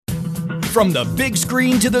From the big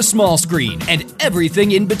screen to the small screen and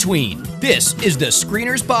everything in between, this is the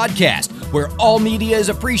Screeners Podcast, where all media is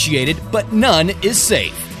appreciated, but none is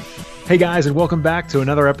safe. Hey guys, and welcome back to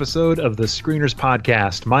another episode of the Screeners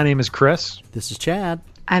Podcast. My name is Chris. This is Chad.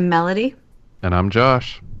 I'm Melody. And I'm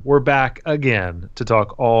Josh. We're back again to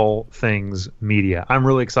talk all things media. I'm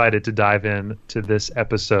really excited to dive in to this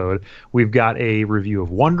episode. We've got a review of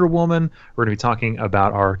Wonder Woman. We're going to be talking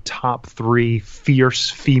about our top 3 fierce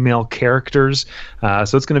female characters.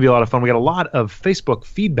 So it's going to be a lot of fun. We got a lot of Facebook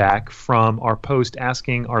feedback from our post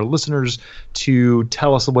asking our listeners to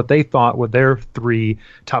tell us what they thought, what their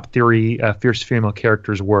top 3 fierce female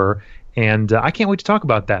characters were. And I can't wait to talk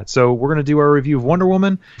about that. So we're going to do our review of Wonder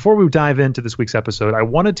Woman. Before we dive into this week's episode, I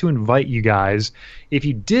wanted to invite you guys, if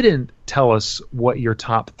you didn't tell us what your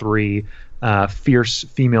top 3 fierce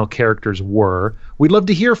female characters were, we'd love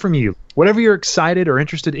to hear from you. Whatever you're excited or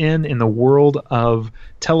interested in the world of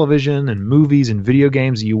television and movies and video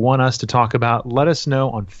games that you want us to talk about, let us know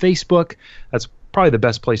on Facebook. That's probably the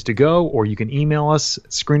best place to go, or you can email us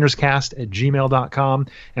at screenerscast@gmail.com,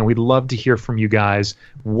 and we'd love to hear from you guys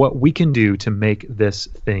what we can do to make this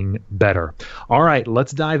thing better. All right,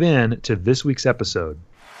 let's dive in to this week's episode.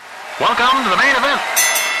 Welcome to the main event.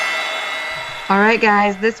 All right,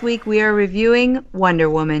 guys, this week we are reviewing Wonder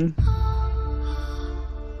Woman.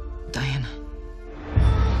 Diana,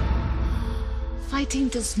 fighting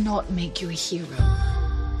does not make you a hero.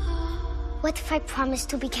 What if I promise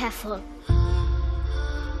to be careful?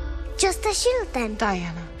 Just a shield, then.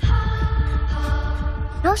 Diana.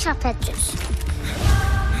 No sharp edges.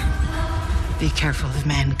 Be careful of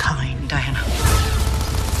mankind, Diana.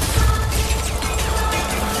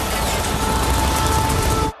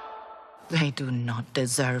 They do not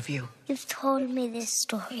deserve you. You've told me this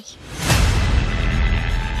story.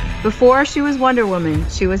 Before she was Wonder Woman,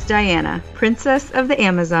 she was Diana, Princess of the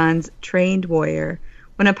Amazons, trained warrior.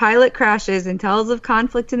 When a pilot crashes and tells of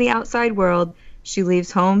conflict in the outside world, she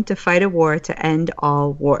leaves home to fight a war to end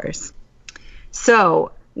all wars.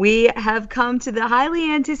 So, we have come to the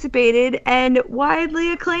highly anticipated and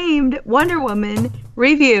widely acclaimed Wonder Woman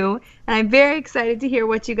review, and I'm very excited to hear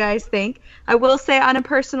what you guys think. I will say, on a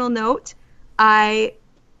personal note, I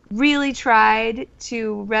really tried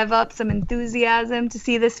to rev up some enthusiasm to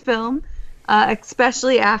see this film,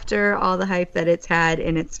 especially after all the hype that it's had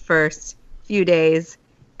in its first few days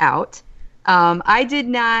out. I did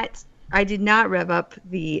not rev up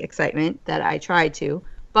the excitement that I tried to,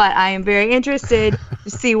 but I am very interested to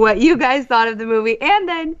see what you guys thought of the movie and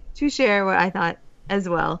then to share what I thought as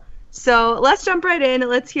well. So let's jump right in.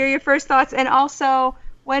 Let's hear your first thoughts. And also,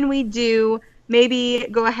 when we do, maybe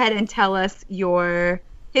go ahead and tell us your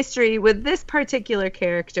history with this particular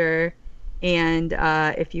character and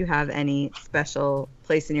if you have any special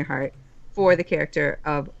place in your heart for the character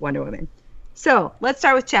of Wonder Woman. So let's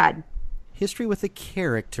start with Chad. History with the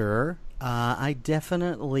character. I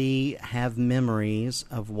definitely have memories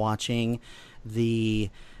of watching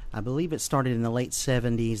I believe it started in the late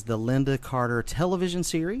 70s, the Linda Carter television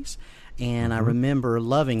series, and I remember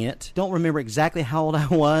loving it. Don't remember exactly how old I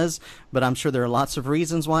was, but I'm sure there are lots of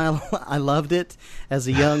reasons why I loved it as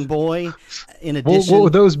a young boy. In addition, what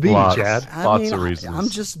would those be, Chad? Lots of reasons. I'm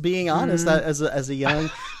just being honest. As a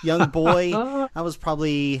young boy, I was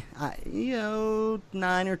probably 9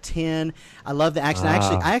 or 10. I loved the action.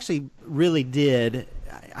 I actually really did.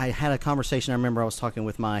 I had a conversation. I remember I was talking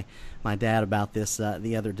with my dad about this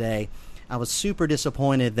the other day. I was super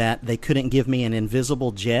disappointed that they couldn't give me an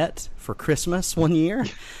invisible jet for Christmas one year,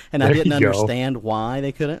 and I didn't understand why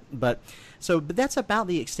they couldn't. But that's about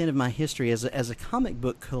the extent of my history as a comic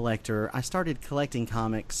book collector. I started collecting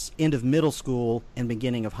comics end of middle school and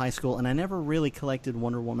beginning of high school, and I never really collected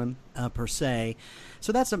Wonder Woman per se.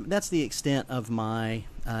 So that's the extent of my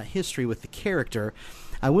history with the character.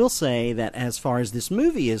 I will say that as far as this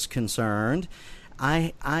movie is concerned,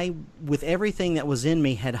 I, with everything that was in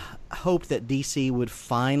me, had hoped that DC would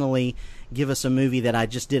finally give us a movie that I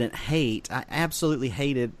just didn't hate. I absolutely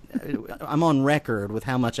hated. I'm on record with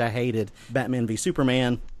how much I hated Batman v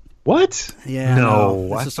Superman. What? Yeah.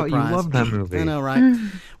 No, I thought you loved that movie. I know, right?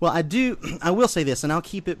 Well, I do. I will say this, and I'll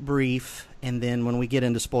keep it brief. And then when we get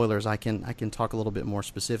into spoilers, I can talk a little bit more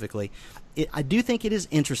specifically. I do think it is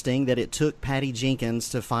interesting that it took Patty Jenkins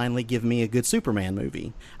to finally give me a good Superman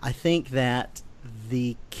movie. I think that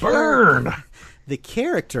the character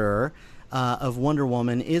of Wonder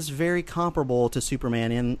Woman is very comparable to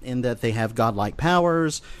Superman in that they have godlike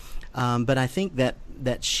powers. But I think that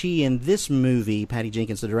she, in this movie, Patty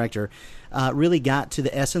Jenkins, the director, really got to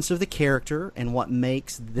the essence of the character and what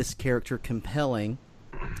makes this character compelling.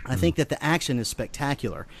 I think that the action is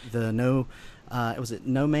spectacular. The no was it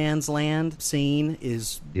No Man's Land scene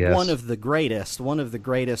is one of the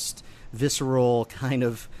greatest visceral kind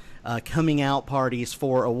of coming out parties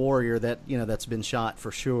for a warrior that's been shot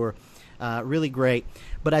for sure. Really great.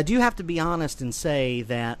 But I do have to be honest and say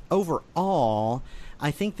that overall,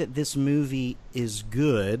 I think that this movie is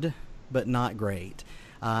good, but not great.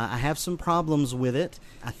 I have some problems with it.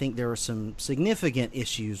 I think there are some significant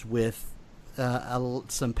issues with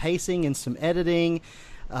some pacing and some editing,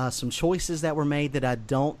 some choices that were made that I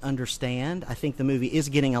don't understand. I think the movie is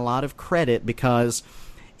getting a lot of credit because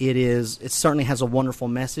it certainly has a wonderful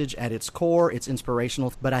message at its core. It's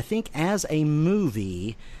inspirational. But I think as a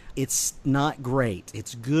movie, it's not great.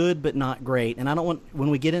 It's good, but not great. And I don't want, when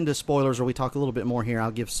we get into spoilers or we talk a little bit more here,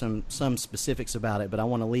 I'll give some specifics about it, but I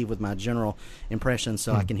want to leave with my general impression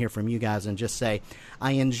so I can hear from you guys and just say,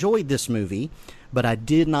 I enjoyed this movie, but I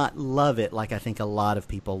did not love it like I think a lot of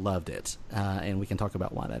people loved it. And we can talk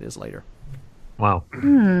about why that is later. Wow.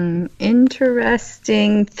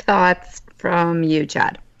 Interesting thoughts from you,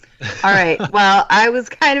 Chad. All right. Well, I was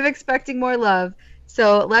kind of expecting more love.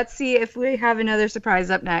 So let's see if we have another surprise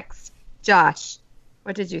up next. Josh,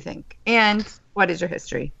 what did you think? And what is your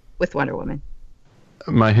history with Wonder Woman?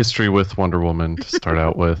 My history with Wonder Woman, to start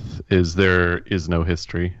out with, is there is no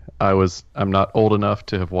history. I'm not old enough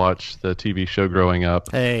to have watched the TV show growing up.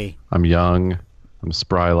 Hey. I'm young. I'm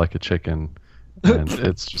spry like a chicken. And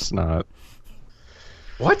it's just not.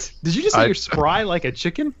 What? Did you just say you're spry like a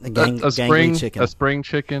chicken? A spring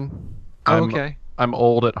chicken. Okay. I'm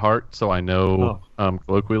old at heart, so I know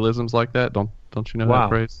colloquialisms like that. Don't you know that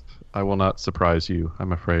phrase? I will not surprise you,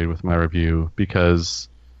 I'm afraid, with my review, because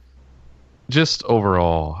just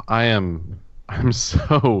overall, I'm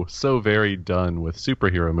so very done with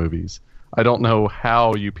superhero movies. I don't know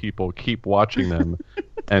how you people keep watching them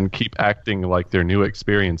and keep acting like they're new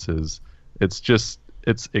experiences. It's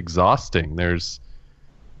exhausting.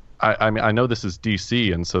 I mean, I know this is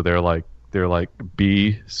DC, and so they're like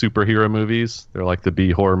B superhero movies. They're like the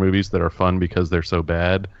B horror movies that are fun because they're so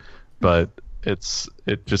bad, but it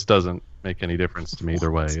just doesn't make any difference to me either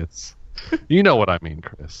way. You know what I mean,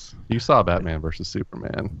 Chris. You saw Batman versus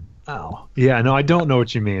Superman. Oh, yeah. No, I don't know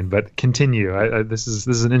what you mean, but continue. This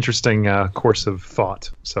is an interesting course of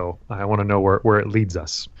thought, so I want to know where it leads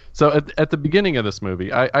us. So at the beginning of this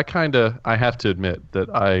movie, I have to admit that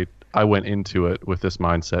I went into it with this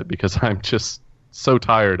mindset because I'm just so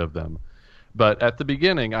tired of them. But at the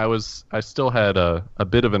beginning, I still had a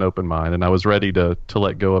bit of an open mind, and I was ready to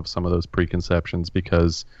let go of some of those preconceptions,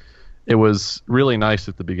 because it was really nice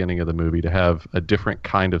at the beginning of the movie to have a different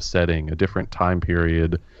kind of setting, a different time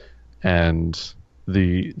period, and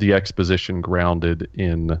the exposition grounded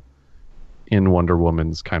in Wonder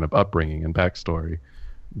Woman's kind of upbringing and backstory.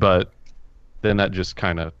 But then that just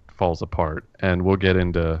kind of falls apart, and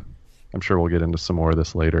I'm sure we'll get into some more of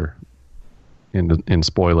this later in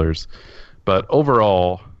spoilers. But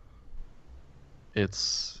overall,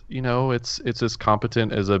 it's as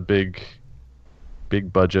competent as a big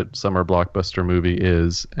budget summer blockbuster movie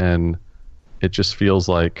is, and it just feels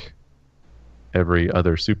like every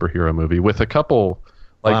other superhero movie, with a couple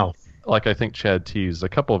like I think Chad teased, a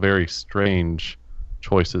couple very strange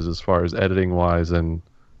choices as far as editing wise and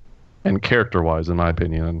character wise, in my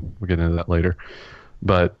opinion, and we'll get into that later.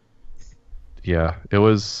 But yeah, it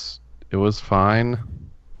was fine.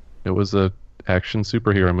 It was a action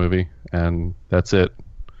superhero movie, and that's it.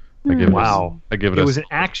 I give it. It was an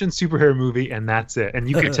action superhero movie, and that's it. And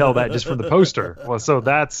you could tell that just from the poster. Well, so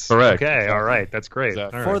that's correct. Okay, all right, that's great.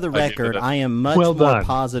 Exactly. All For right. the record, I am much more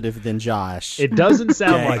positive than Josh. It doesn't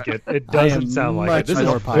sound like it. It doesn't sound like it. This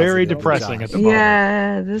is very depressing at the moment.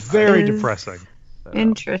 Yeah, this very is depressing.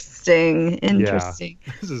 Interesting. Yeah. I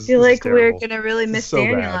feel like we're gonna really miss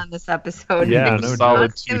Daniel on this episode. Yeah, no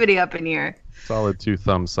positivity up in here. Solid 2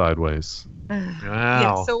 thumbs sideways. Wow.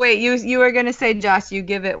 Yeah, so wait, you were gonna say, Josh, you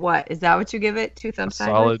give it what? Is that what you give it? 2 thumbs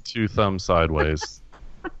sideways? Solid 2 thumbs sideways.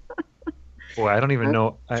 Boy, I don't even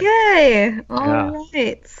know. Okay, all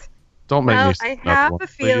right. Don't make me. I have a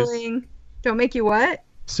feeling. Please. Don't make you what?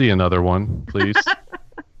 See another one, please.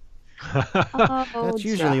 That's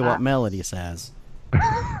usually what Melody says.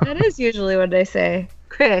 That is usually what I say.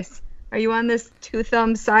 Chris, are you on this 2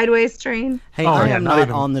 thumbs sideways train? Hey, I am not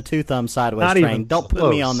on the 2 thumbs sideways train. Don't put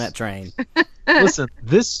me on that train. Listen,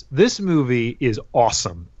 this movie is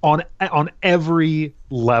awesome on every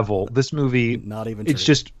level. This movie, not even it's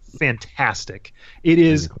just fantastic. It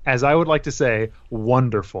is, as I would like to say,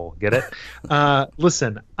 wonderful. Get it?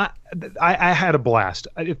 Listen, I had a blast.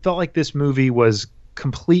 It felt like this movie was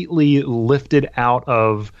completely lifted out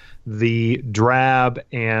of the drab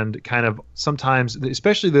and kind of sometimes,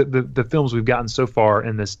 especially the films we've gotten so far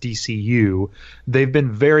in this DCU, they've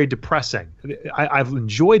been very depressing. I've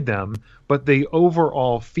enjoyed them, but the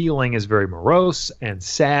overall feeling is very morose and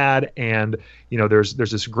sad, and there's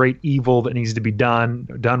this great evil that needs to be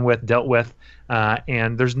dealt with,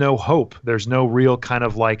 and there's no hope. There's no real kind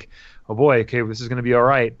of like, oh boy, okay, this is going to be all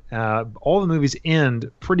right. All the movies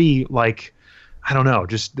end pretty like, I don't know,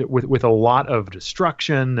 just with a lot of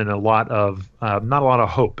destruction and a lot of not a lot of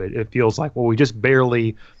hope. It feels like, well, we just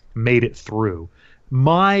barely made it through.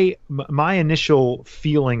 My initial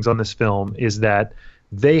feelings on this film is that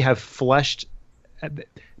they have fleshed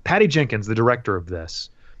Patty Jenkins, the director of this.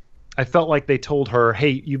 I felt like they told her, hey,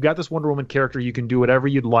 you've got this Wonder Woman character, you can do whatever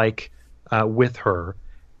you'd like with her.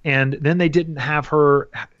 And then they didn't tell her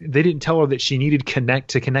that she needed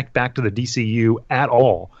to connect back to the DCU at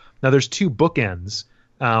all. Now, there's two bookends,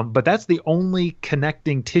 but that's the only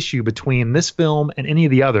connecting tissue between this film and any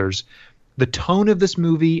of the others. The tone of this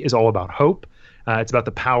movie is all about hope. It's about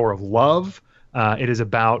the power of love. It is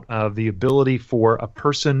about the ability for a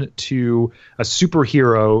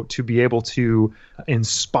superhero, to be able to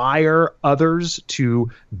inspire others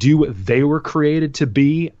to do what they were created to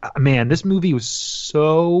be. Man, this movie was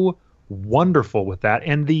so wonderful with that,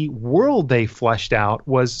 and the world they fleshed out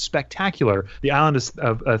was spectacular. The island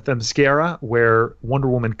of Themyscira, where Wonder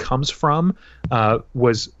Woman comes from,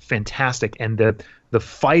 was fantastic, and the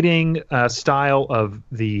fighting style of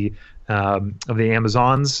the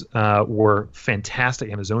Amazons were fantastic.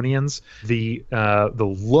 Amazonians, the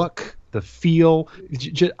look, the feel,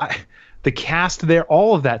 the cast there,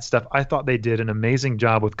 all of that stuff. I thought they did an amazing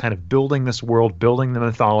job with kind of building this world, building the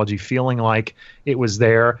mythology, feeling like it was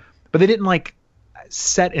there. But they didn't like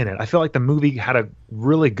set in it. I feel like the movie had a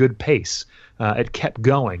really good pace. It kept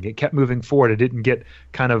going. It kept moving forward. It didn't get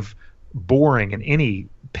kind of boring in any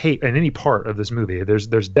part of this movie. There's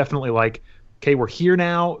definitely like, okay, we're here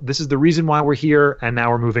now. This is the reason why we're here, and now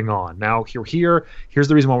we're moving on. Now you're here. Here's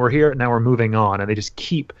the reason why we're here, and now we're moving on. And they just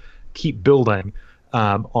keep building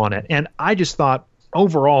on it. And I just thought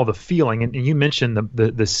overall the feeling, and you mentioned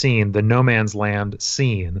the scene, the no man's land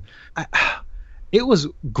scene. It was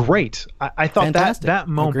great. I thought that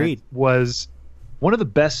moment was one of the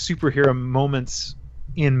best superhero moments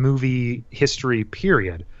in movie history,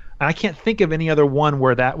 period. And I can't think of any other one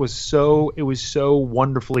where it was so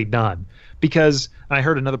wonderfully done. Because I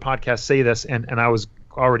heard another podcast say this, and I was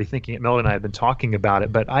already thinking it. Melody and I had been talking about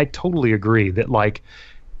it, but I totally agree that like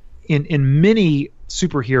in many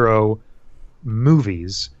superhero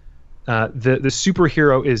movies, the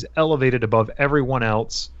superhero is elevated above everyone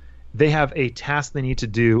else. They have a task they need to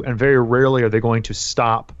do, and very rarely are they going to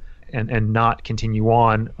stop and not continue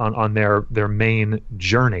on their main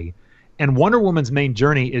journey. And Wonder Woman's main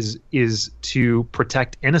journey is to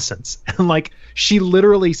protect innocence. And like, she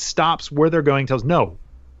literally stops where they're going, tells, no,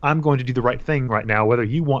 I'm going to do the right thing right now, whether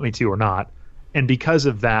you want me to or not. And because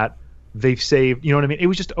of that, they've saved, you know what I mean? It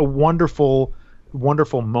was just a wonderful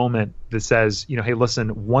moment that says, hey,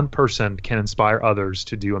 listen, one person can inspire others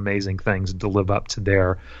to do amazing things and to live up to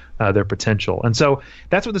their potential. And so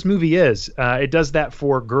that's what this movie is. It does that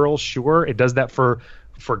for girls, sure. It does that for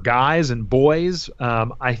guys and boys.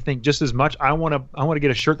 I think just as much. I want to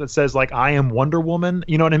get a shirt that says like, I am Wonder Woman.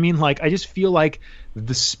 You know what I mean? Like, I just feel like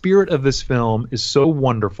the spirit of this film is so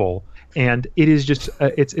wonderful, and it is just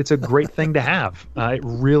it's a great thing to have. It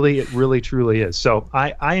really truly is. So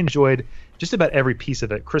I enjoyed just about every piece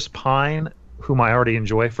of it. Chris Pine, whom I already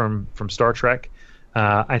enjoy from Star Trek,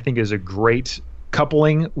 I think is a great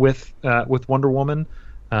coupling with Wonder Woman.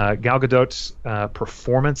 Gal Gadot's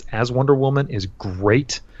performance as Wonder Woman is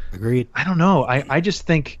great. Agreed. I don't know. I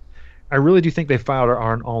really do think they fired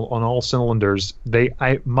on all cylinders.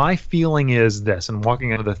 My feeling is this, and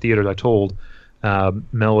walking out of the theater, I told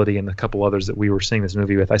Melody and a couple others that we were seeing this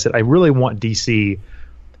movie with, I said, I really want DC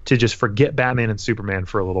to just forget Batman and Superman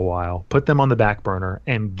for a little while, put them on the back burner,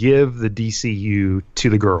 and give the DCU to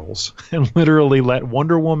the girls, and literally let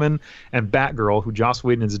Wonder Woman and Batgirl, who Joss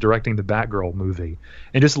Whedon is directing the Batgirl movie,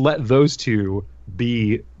 and just let those two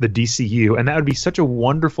be the DCU. And that would be such a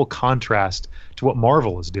wonderful contrast to what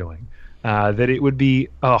Marvel is doing. That it would be,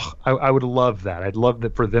 I would love that. I'd love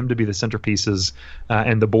that for them to be the centerpieces,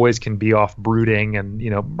 and the boys can be off brooding and,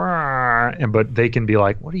 but they can be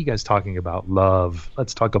like, what are you guys talking about? Love.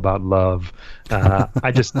 Let's talk about love.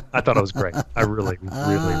 I thought it was great. I really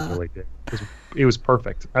did. It was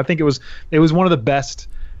perfect. I think it was one of the best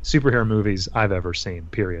superhero movies I've ever seen,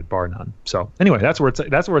 period, bar none. So anyway, that's where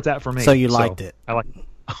it's at for me. So you liked it. I liked it.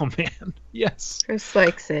 Oh man, yes. Chris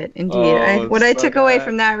likes it, indeed. What I took away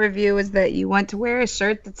from that review was that you want to wear a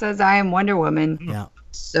shirt that says "I am Wonder Woman." Yeah.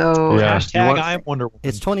 So hashtag I am Wonder Woman.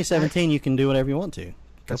 It's 2017. You can do whatever you want to.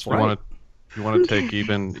 That's right. You want to take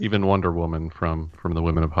even Wonder Woman from the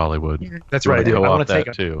women of Hollywood. Yeah. That's right. I want to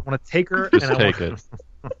take too. I want to take her. Just and take it.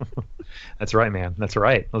 That's right, man. That's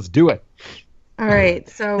right. Let's do it. All right.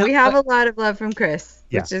 So we have a lot of love from Chris,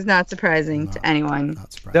 which is not surprising to anyone.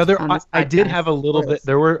 Now, I did have a little bit.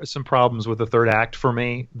 There were some problems with the third act for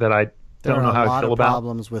me that I don't know how I feel about. There are a lot of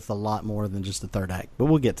problems with a lot more than just the third act, but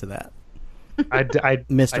we'll get to that.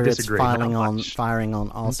 Mister, it's firing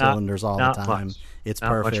on all cylinders all the time. Much. It's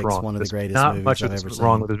not perfect. It's one of the greatest movies I've ever seen.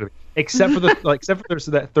 Wrong with this movie, except for there's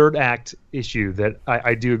that third act issue that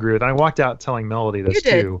I do agree with. I walked out telling Melody this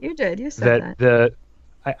too. You did. You said that.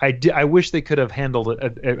 I wish they could have handled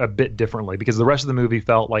it a bit differently, because the rest of the movie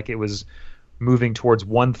felt like it was moving towards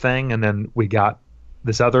one thing, and then we got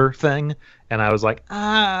this other thing, and I was like,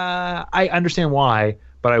 I understand why,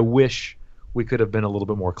 but I wish we could have been a little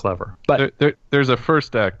bit more clever. But there's a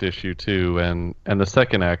first act issue too, and the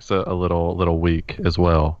second act's a little weak as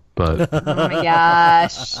well. But oh my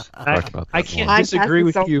gosh, I can't disagree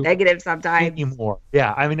with you. Negative sometimes anymore.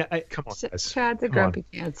 Yeah, I mean, come on, guys. Chad's a grumpy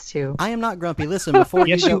pants too. I am not grumpy. Listen, before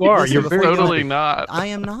yes, you are. You're very totally not. I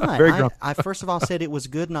am not. Very grumpy. I first of all said it was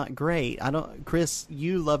good, not great. Chris,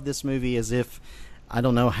 you love this movie as if. I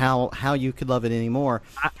don't know how you could love it anymore.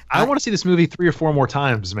 I want to see this movie 3 or 4 more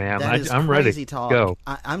times, man. I'm ready to go.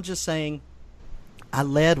 I'm just saying, I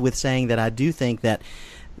led with saying that I do think that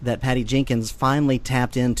Patty Jenkins finally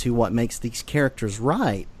tapped into what makes these characters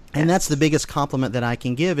right. And that's the biggest compliment that I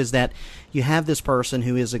can give, is that you have this person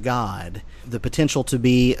who is a god, the potential to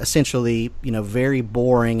be essentially, very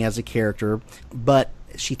boring as a character, but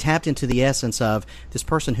she tapped into the essence of this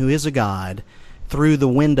person who is a god, through the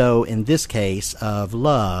window, in this case, of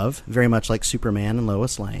love, very much like Superman and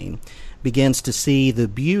Lois Lane, begins to see the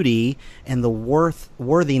beauty and the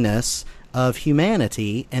worthiness of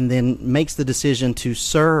humanity, and then makes the decision to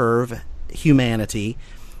serve humanity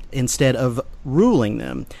instead of ruling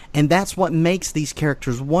them. And that's what makes these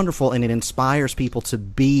characters wonderful, and it inspires people to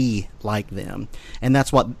be like them. And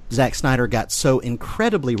that's what Zack Snyder got so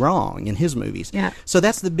incredibly wrong in his movies. Yeah. So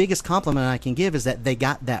that's the biggest compliment I can give, is that they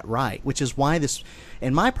got that right, which is why this...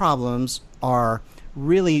 And my problems are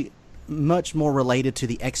really much more related to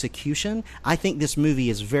the execution. I think this movie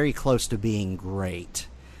is very close to being great,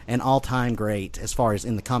 an all-time great as far as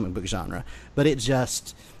in the comic book genre. But it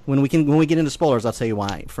just... When we get into spoilers, I'll tell you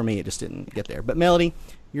why. For me, it just didn't get there. But Melody,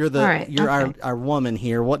 you're our woman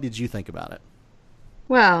here. What did you think about it?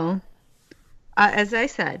 Well, as I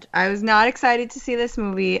said, I was not excited to see this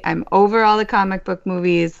movie. I'm over all the comic book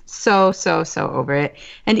movies. So over it.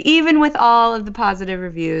 And even with all of the positive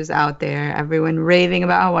reviews out there, everyone raving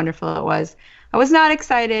about how wonderful it was, I was not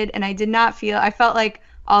excited, and I felt like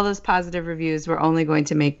all those positive reviews were only going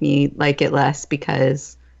to make me like it less,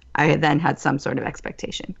 because I then had some sort of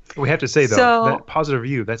expectation. We have to say, though, that positive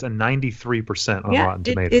review, that's a 93% on Rotten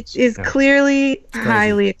Tomatoes. It is clearly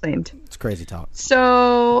highly acclaimed. It's crazy talk.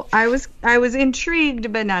 So I was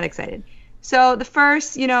intrigued but not excited. So the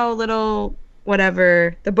first, little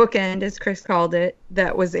whatever, the bookend, as Chris called it,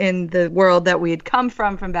 that was in the world that we had come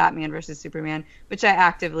from Batman versus Superman, which I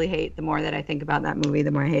actively hate. The more that I think about that movie,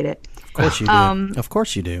 the more I hate it. Of course you do. Of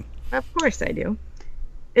course you do. Of course I do.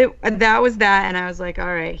 That was that, and I was like, all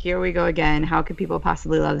right, here we go again. How could people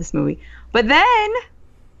possibly love this movie? But then,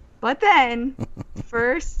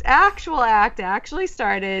 first actual act actually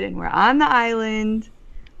started, and we're on the island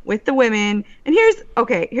with the women. And here's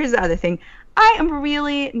the other thing. I am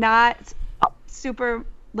really not super,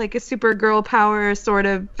 like, a super girl power sort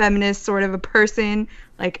of feminist sort of a person.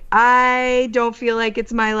 Like, I don't feel like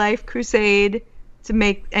it's my life crusade to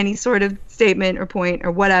make any sort of statement or point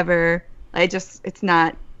or whatever. It's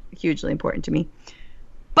not hugely important to me.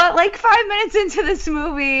 But like 5 minutes into this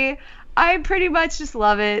movie, I pretty much just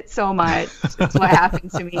love it so much. That's what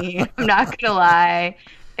happened to me. I'm not gonna lie.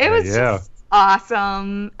 It was just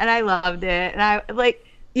awesome, and I loved it. And I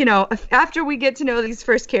after we get to know these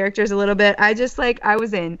first characters a little bit, I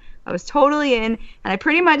was in. I was totally in, and I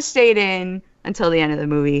pretty much stayed in until the end of the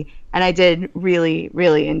movie. And I did really,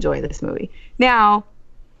 really enjoy this movie. Now,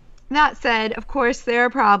 that said, of course, there are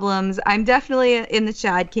problems. I'm definitely in the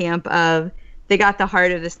Chad camp of they got the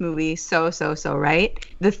heart of this movie so right.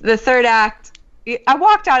 The third act, I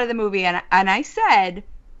walked out of the movie and I said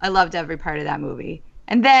I loved every part of that movie.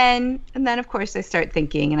 And then of course I start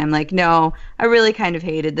thinking, and I'm like, no, I really kind of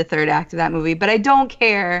hated the third act of that movie, but I don't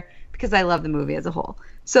care because I love the movie as a whole.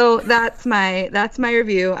 So that's my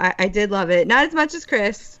review. I did love it. Not as much as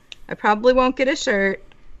Chris. I probably won't get a shirt.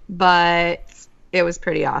 but it was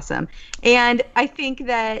pretty awesome. And I think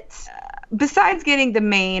that besides getting the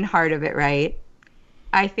main heart of it right,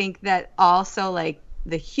 I think that also like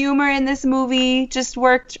the humor in this movie just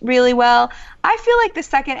worked really well. I feel like the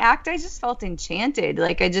second act, I just felt enchanted.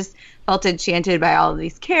 Like I just felt enchanted by all of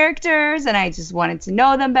these characters, and I just wanted to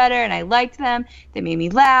know them better, and I liked them. They made me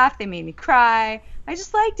laugh. They made me cry. I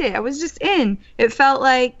just liked it. I was just in. It felt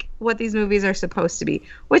like what these movies are supposed to be,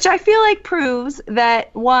 which I feel like proves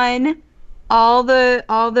that, one, all the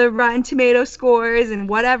Rotten Tomato scores and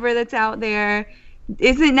whatever that's out there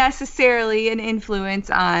isn't necessarily an influence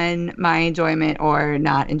on my enjoyment or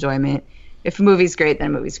not enjoyment. If a movie's great, then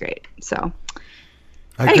a movie's great. So,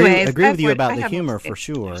 I agree with you about the humor for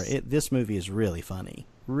sure. This movie is really funny.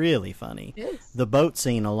 Really funny. The boat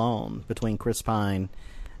scene alone between Chris Pine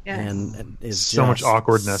and is so much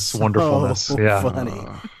awkwardness, wonderfulness. Yeah, funny.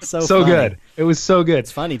 So funny. Good. It was so good.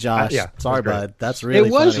 It's funny, Josh. Sorry, bud. That's really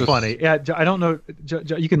funny. It was funny. Yeah, I don't know.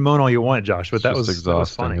 You can moan all you want, Josh, but that was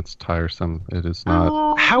exhausting. Funny. It's tiresome. It is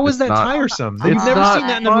not. How is that tiresome? You've never seen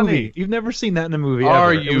that in a movie. You've never seen that in a movie.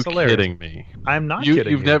 Are ever. You kidding me? I'm not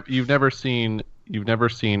kidding. You've never seen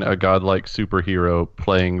a godlike superhero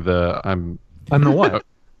playing the I'm the what?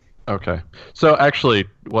 Okay. So actually,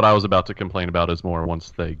 what I was about to complain about is more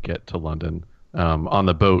once they get to London. On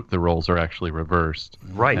the boat, the roles are actually reversed.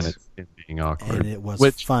 Right. And it's being awkward. And it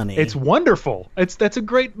was funny. It's wonderful. That's a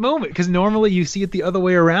great moment, because normally you see it the other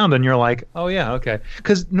way around and you're like, oh, yeah, okay.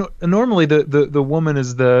 Because normally the woman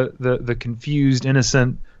is the confused,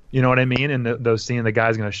 innocent, you know what I mean? And those scene, the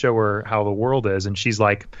guy's going to show her how the world is. And she's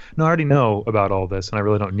like, no, I already know about all this, and I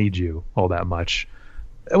really don't need you all that much.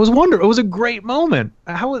 It was wonderful. It was a great moment.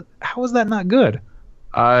 How was that not good?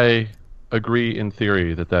 I agree in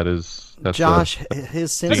theory that's Josh.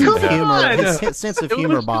 His sense of humor, his sense of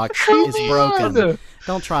humor box is broken.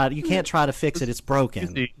 Don't try it. You can't try to fix it. It's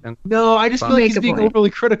broken. No, I just feel like he's being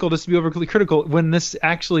overly critical just to be overly critical when this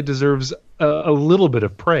actually deserves a little bit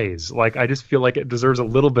of praise. Like, I just feel like it deserves a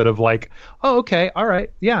little bit of like, oh, okay, all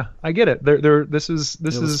right, yeah, I get it. This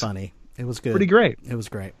is funny. It was good. Pretty great. It was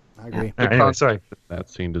great. I agree. Anyway, sorry. That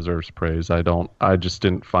scene deserves praise. I just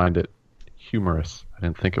didn't find it humorous. I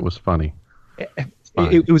didn't think it was funny.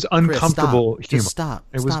 It was uncomfortable Chris, humor. Just stop.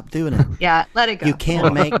 Stop doing it. Yeah, let it go. You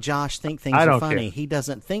can't make Josh think things are funny. Care. He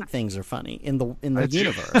doesn't think things are funny in the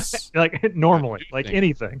universe. Like normally, like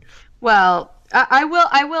anything. Well, I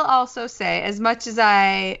will also say, as much as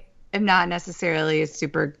I am not necessarily a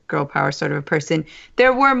super girl power sort of a person,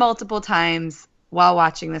 there were multiple times while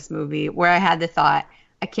watching this movie where I had the thought,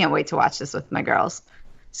 I can't wait to watch this with my girls.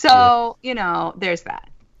 So, there's that.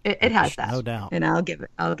 It has that. No doubt. And I'll give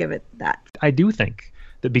it that. I do think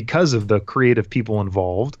that because of the creative people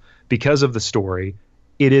involved, because of the story,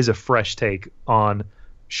 it is a fresh take on,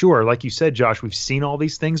 sure, like you said, Josh, we've seen all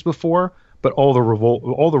these things before, but all the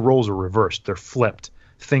roles are reversed. They're flipped.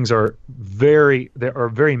 Things are very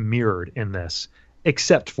mirrored in this,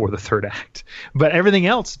 except for the third act. But everything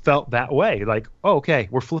else felt that way. Like, oh, okay,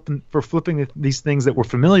 we're flipping these things that we're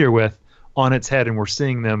familiar with on its head, and we're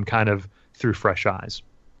seeing them kind of through fresh eyes.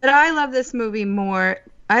 But I love this movie more.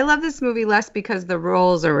 I love this movie less because the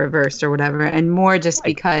roles are reversed or whatever, and more just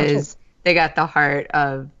because they got the heart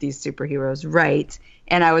of these superheroes right.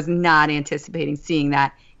 And I was not anticipating seeing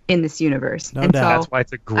that in this universe. No and doubt. So that's why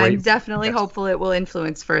it's a great. I'm definitely hopeful it will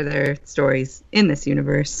influence further stories in this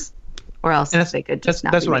universe, or else they could just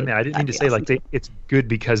not. That's be what I made. meant. I didn't mean to say That'd be awesome. it's good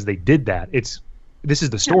because they did that. This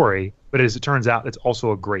is the story, but as it turns out, it's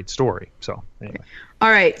also a great story. So anyway.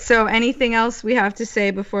 All right. So anything else we have to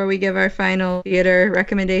say before we give our final theater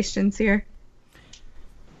recommendations here?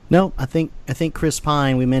 No, I think Chris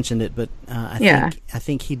Pine, we mentioned it, but I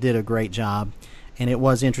think he did a great job, and it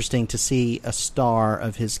was interesting to see a star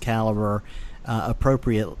of his caliber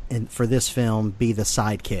appropriate for this film be the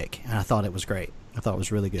sidekick, and I thought it was great. I thought it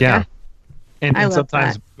was really good. Yeah. And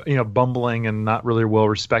sometimes, that. Bumbling and not really well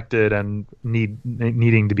respected and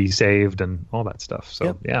needing to be saved and all that stuff.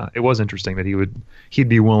 So yeah, it was interesting that he'd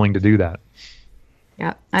be willing to do that.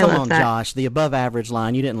 Yeah, Come on, Josh. The above average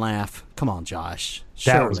line. You didn't laugh. Come on, Josh.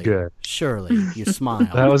 That was good. Surely you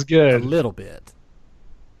smiled. That was good. A little bit.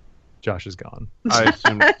 Josh is gone. I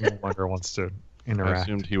assumed no longer wants to interact. I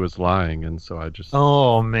assumed he was lying, and so I just.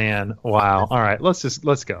 Oh man! Wow. All right, let's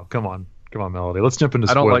go. Come on, Melody. Let's jump into.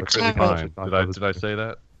 I don't like spoilers. Chris Pine. Did I say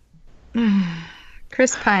that?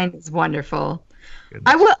 Chris Pine is wonderful.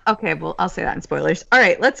 Goodness. I will. Okay, well, I'll say that in spoilers. All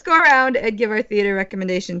right, let's go around and give our theater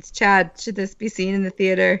recommendations. Chad, should this be seen in the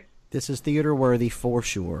theater? This is theater worthy for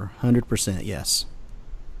sure. 100% yes.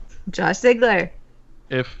 Josh Ziegler.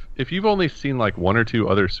 If you've only seen like one or two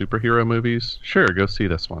other superhero movies, sure, go see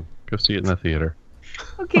this one. Go see it in the theater.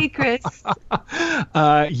 Okay, Chris.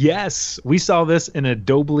 Yes, we saw this in a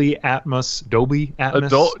Dolby Atmos. Dolby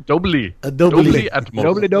Atmos. Dolby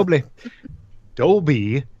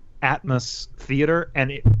Dolby Atmos theater,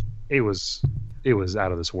 and it was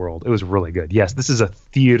out of this world. It was really good. Yes, this is a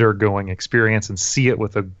theater going experience, and see it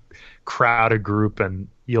with a crowded group, and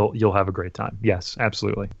you'll have a great time. Yes,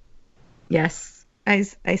 absolutely. Yes, I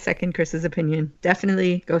second Chris's opinion.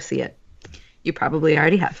 Definitely go see it. You probably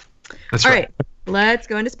already have. That's All right. right, let's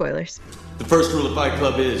go into spoilers. The first rule of Fight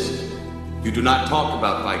Club is you do not talk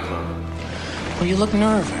about Fight Club. Well, you look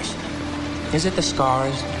nervous. Is it the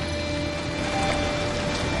scars?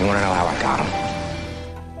 You want to know how I got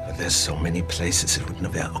them? There's so many places it would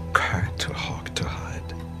never occur to Hawk to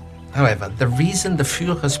hide. However, the reason the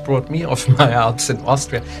Führers brought me off my Alps in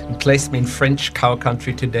Austria and placed me in French cow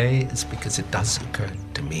country today is because it does occur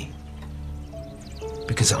to me.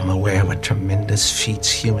 Because I'm aware what tremendous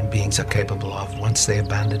feats human beings are capable of once they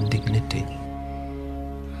abandon dignity.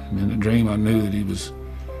 And in the dream, I knew that he was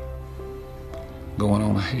going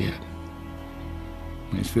on ahead.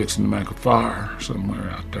 He's fixing to make a fire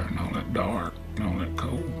somewhere out there in all that dark and all that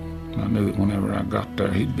cold. And I knew that whenever I got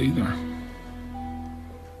there, he'd be there.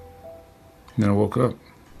 And then I woke up.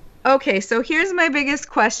 Okay, so here's my biggest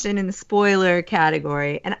question in the spoiler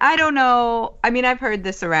category. And I don't know, I mean, I've heard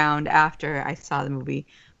this around after I saw the movie.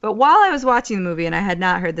 But while I was watching the movie, and I had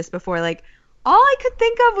not heard this before, like, all I could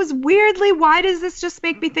think of was, weirdly, why does this just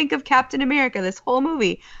make me think of Captain America, this whole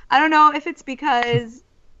movie? I don't know if it's because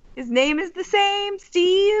his name is the same,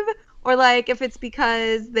 Steve, or like if it's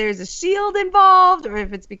because there's a shield involved, or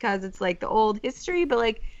if it's because it's like the old history. But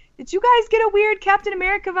like, did you guys get a weird Captain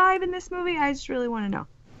America vibe in this movie? I just really want to know.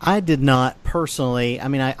 I did not personally. I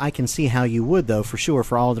mean, I can see how you would, though, for sure,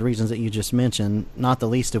 for all the reasons that you just mentioned, not the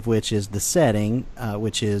least of which is the setting,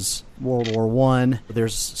 which is World War I.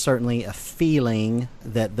 There's certainly a feeling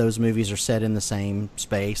that those movies are set in the same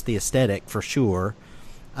space, the aesthetic, for sure.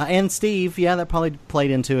 And Steve, yeah, that probably played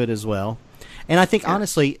into it as well. And I think,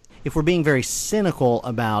 honestly, if we're being very cynical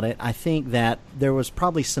about it, I think that there was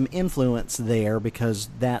probably some influence there because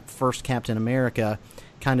that first Captain America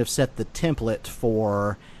kind of set the template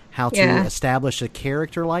for how to establish a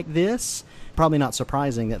character like this. Probably not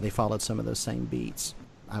surprising that they followed some of those same beats.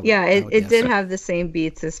 It did have the same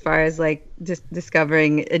beats as far as like just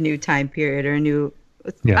discovering a new time period or a new,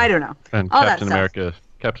 I don't know. And all Captain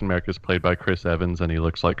America is played by Chris Evans, and he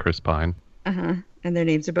looks like Chris Pine. And their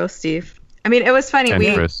names are both Steve. I mean, it was funny.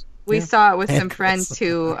 We saw it with some friends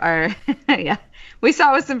who are we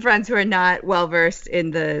saw it with some friends who are not well versed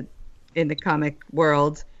in the comic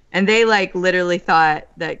world, and they like literally thought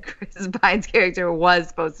that Chris Pine's character was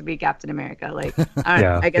supposed to be Captain America. Like,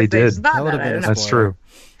 I guess they just thought that. I don't know. That's true.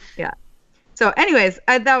 Yeah. So, anyways,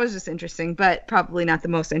 that was just interesting, but probably not the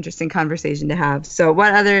most interesting conversation to have. So,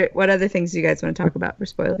 what other things do you guys want to talk about for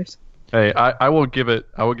spoilers? Hey, I will give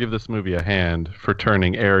this movie a hand for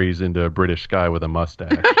turning Ares into a British guy with a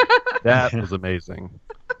mustache. That was amazing.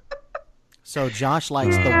 So Josh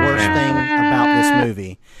likes the worst thing about this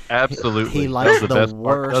movie. Absolutely. He likes the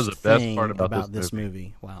worst thing part about this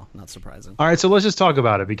movie. Wow, not surprising. All right, so let's just talk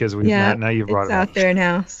about it because now you've brought it up. It's out there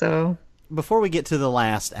now, so... Before we get to the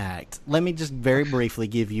last act, let me just very briefly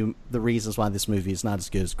give you the reasons why this movie is not as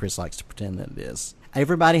good as Chris likes to pretend that it is.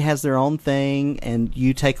 Everybody has their own thing, and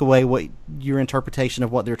you take away what your interpretation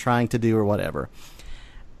of what they're trying to do or whatever.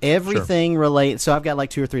 Everything relates. So I've got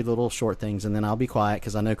like 2 or 3 little short things, and then I'll be quiet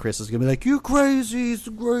because I know Chris is going to be like, "You're crazy. It's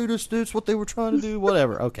the greatest. It's what they were trying to do."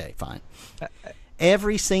 Whatever. Okay, fine.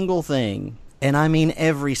 Every single thing, and I mean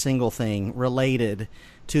every single thing related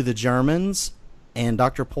to the Germans and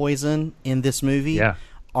Dr. Poison in this movie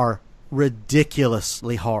are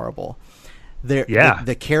ridiculously horrible.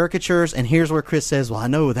 The caricatures, and here's where Chris says, "Well, I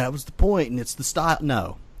know that was the point, and it's the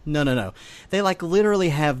style." No. They like literally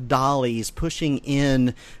have dollies pushing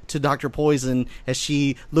in to Dr. Poison as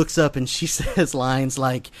she looks up and she says lines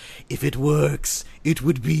like, "If it works, it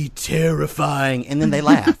would be terrifying." And then they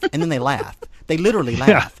laugh. They literally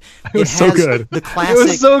laugh. It was so good. It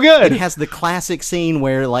was so good. It has the classic scene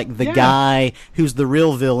where like the guy who's the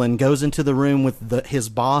real villain goes into the room with his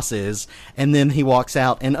bosses, and then he walks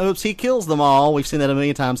out and oops, he kills them all. We've seen that a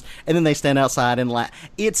million times. And then they stand outside and laugh.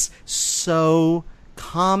 It's so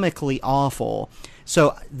comically awful.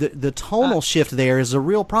 So the tonal shift there is a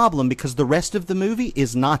real problem because the rest of the movie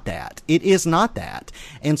is not that. It is not that.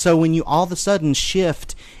 And so when you all of a sudden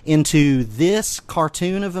shift into this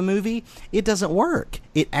cartoon of a movie, it doesn't work.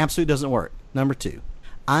 It absolutely doesn't work. Number 2.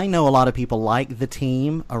 I know a lot of people like the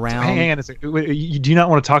team around. Hang on a second. Do you not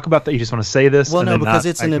want to talk about that? You just want to say this? Well, no, because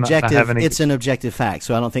it's an objective. It's an objective fact,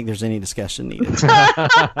 so I don't think there's any discussion needed.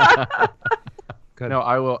 No,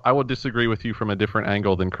 I will disagree with you from a different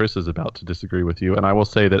angle than Chris is about to disagree with you, and I will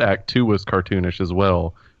say that Act 2 was cartoonish as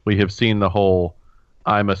well. We have seen the whole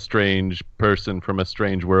 "I'm a strange person from a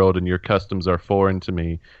strange world and your customs are foreign to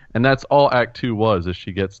me," and that's all Act 2 was, as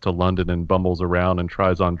she gets to London and bumbles around and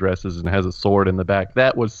tries on dresses and has a sword in the back.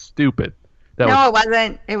 That was stupid. It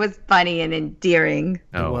wasn't. It was funny and endearing.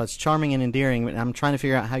 No. It was charming and endearing. I'm trying to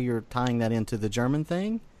figure out how you're tying that into the German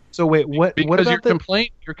thing. So wait, what? Because what about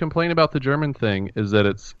your complaint about the German thing is that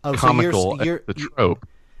it's comical, so you're, the trope,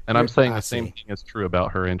 and I'm saying the same thing is true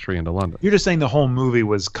about her entry into London. You're just saying the whole movie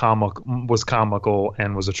was comical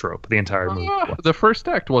and was a trope. The entire movie. The first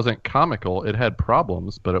act wasn't comical. It had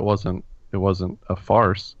problems, but it wasn't a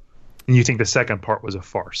farce. And you think the second part was a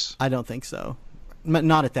farce? I don't think so.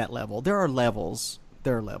 Not at that level. There are levels.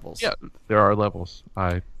 Yeah, there are levels.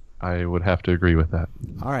 I would have to agree with that.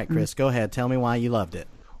 All right, Chris, go ahead. Tell me why you loved it.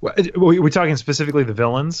 We're talking specifically the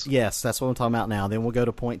villains? Yes, that's what I'm talking about now. Then we'll go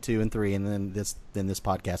to point 2 and 3, and then this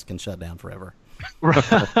podcast can shut down forever.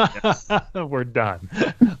 We're done.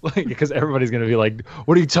 Because everybody's going to be like,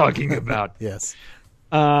 what are you talking about? Yes.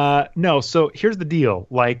 No, so here's the deal.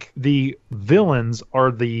 Like, the villains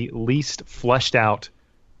are the least fleshed out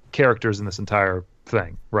characters in this entire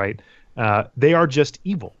thing, right? They are just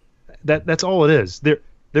evil. That's all it is.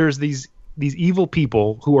 There's these evil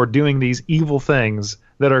people who are doing these evil things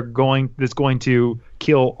that's going to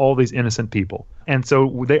kill all these innocent people. And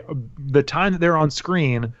so the time that they're on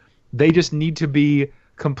screen, they just need to be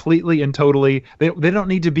completely and totally. They don't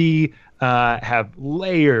need to be have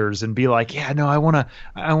layers and be like, yeah, no, I want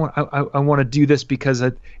to do this because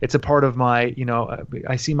it's a part of my,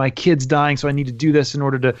 I see my kids dying, so I need to do this in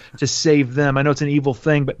order to save them. I know it's an evil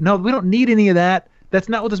thing, but no, we don't need any of that. That's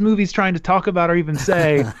not what this movie's trying to talk about or even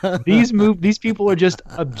say. These people are just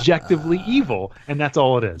objectively evil, and that's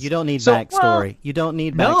all it is. You don't need backstory. You don't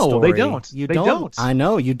need backstory. No, they don't. They don't. I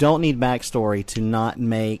know you don't need backstory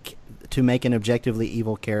to make an objectively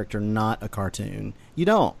evil character not a cartoon. You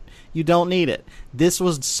don't. You don't need it. This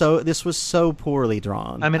was so poorly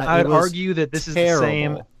drawn. I mean, I'd argue that this is the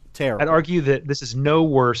same. Terrible. I'd argue that this is no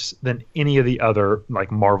worse than any of the other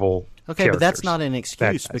Marvel. Okay, but that's not an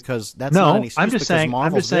excuse because that's not an excuse. I'm just saying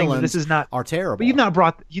that this is not are terrible. But you've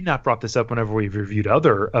not brought this up whenever we've reviewed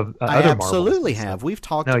other I absolutely Marvels. have. We've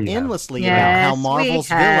talked endlessly about how Marvel's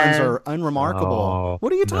villains are unremarkable. Oh,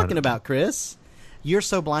 what are you talking about, Chris? You're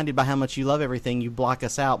so blinded by how much you love everything, you block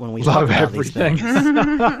us out when we talk about everything. These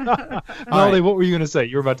things. Molly, what were you going to say?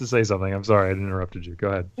 You were about to say something. I'm sorry, I interrupted you. Go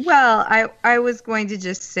ahead. Well, I was going to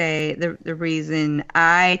just say the reason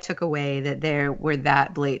I took away that there were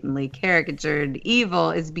that blatantly caricatured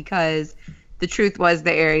evil is because the truth was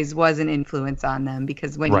that Ares was an influence on them,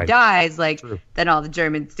 because when he dies, then all the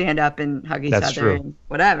Germans stand up and hug each other and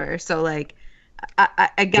whatever. So I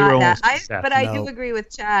got that. But I do agree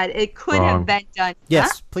with Chad. It could have been done.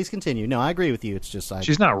 Yes, please continue. No, I agree with you. It's just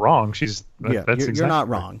she's not wrong. You're not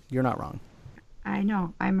wrong. You're not wrong. I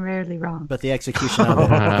know. I'm rarely wrong. But the execution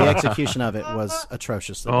of it was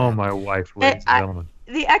atrocious. Oh, my wife, ladies and gentlemen.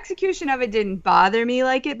 The execution of it didn't bother me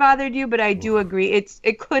like it bothered you, but I do agree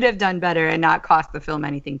it could have done better and not cost the film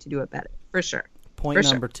anything to do it better, for sure. Point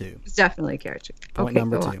number 2. It's definitely a character. Point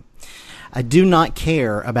number 2. I do not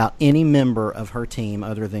care about any member of her team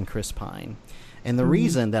other than Chris Pine. And the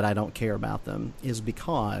reason that I don't care about them is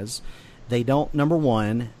because they don't, number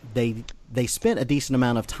one, they spent a decent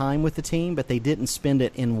amount of time with the team, but they didn't spend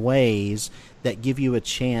it in ways that give you a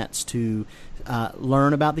chance to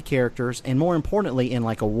learn about the characters, and more importantly, in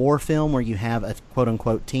a war film where you have a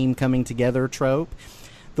quote-unquote team coming together trope.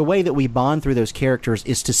 The way that we bond through those characters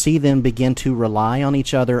is to see them begin to rely on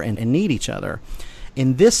each other and need each other.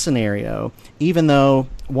 In this scenario, even though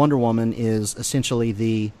Wonder Woman is essentially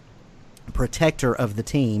the protector of the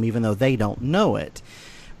team, even though they don't know it,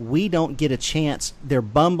 we don't get a chance. They're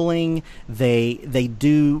bumbling. They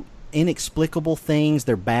do inexplicable things.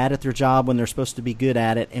 They're bad at their job when they're supposed to be good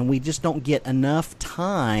at it, and we just don't get enough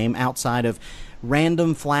time outside of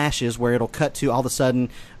random flashes where it'll cut to all of a sudden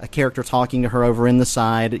a character talking to her over in the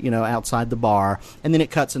side, outside the bar, and then it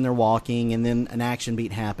cuts and they're walking, and then an action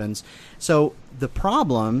beat happens. So the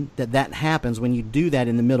problem that happens when you do that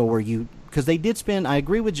in the middle, because they did spend, I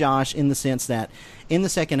agree with Josh in the sense that in the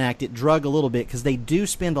second act it drug a little bit, because they do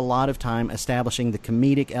spend a lot of time establishing the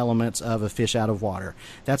comedic elements of A Fish Out of Water.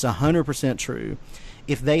 That's 100% true.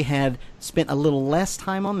 If they had spent a little less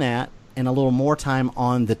time on that and a little more time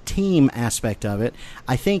on the team aspect of it,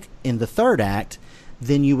 I think in the third act,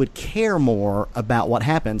 then you would care more about what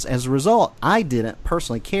happens. As a result, I didn't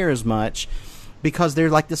personally care as much, because they're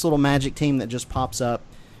like this little magic team that just pops up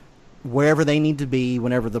wherever they need to be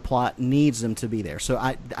whenever the plot needs them to be there. So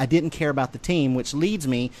I didn't care about the team, which leads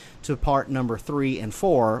me to part number 3 and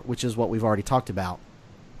 4, which is what we've already talked about.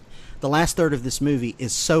 The last third of this movie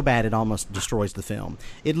is so bad it almost destroys the film.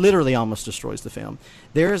 It literally almost destroys the film.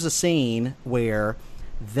 There is a scene where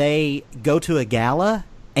they go to a gala,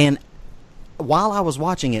 and while I was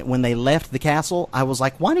watching it, when they left the castle, I was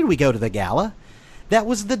like, why did we go to the gala? That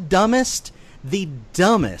was the dumbest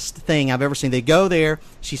thing I've ever seen. They go there,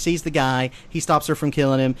 she sees the guy, he stops her from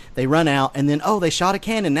killing him, they run out, and then, they shot a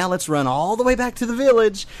cannon, now let's run all the way back to the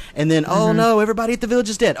village, and then, oh no, everybody at the village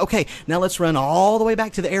is dead. Okay, now let's run all the way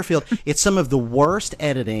back to the airfield. It's some of the worst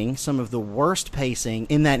editing, some of the worst pacing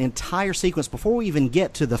in that entire sequence before we even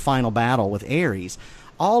get to the final battle with Ares.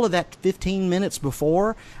 All of that 15 minutes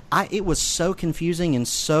before, it was so confusing, and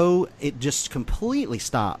it just completely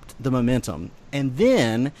stopped the momentum. And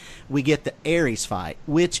then we get the Ares fight,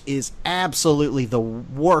 which is absolutely the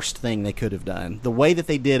worst thing they could have done. The way that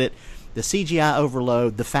they did it, the CGI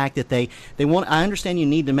overload, the fact that they want. I understand you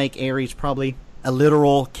need to make Ares probably a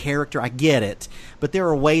literal character. I get it. But there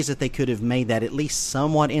are ways that they could have made that at least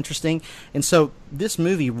somewhat interesting. And so this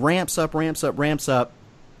movie ramps up.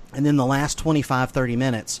 And then the last 25, 30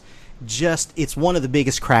 minutes, it's one of the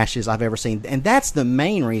biggest crashes I've ever seen. And that's the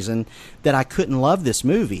main reason that I couldn't love this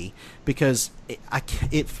movie, because it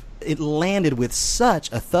landed with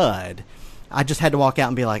such a thud. I just had to walk out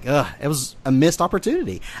and be like, it was a missed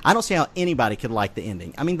opportunity. I don't see how anybody could like the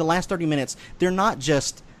ending. I mean, the last 30 minutes, they're not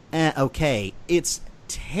just okay. It's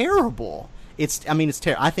terrible. It's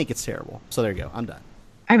terrible. I think it's terrible. So there you go. I'm done.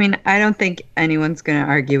 I mean, I don't think anyone's going to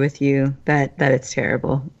argue with you that it's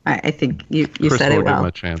terrible. I think you said it well. Chris will give him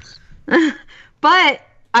a chance. But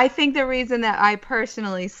I think the reason that I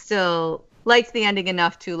personally still liked the ending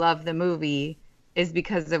enough to love the movie is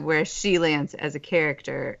because of where she lands as a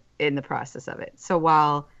character in the process of it. So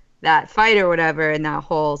while that fight or whatever and that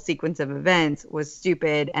whole sequence of events was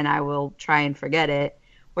stupid and I will try and forget it,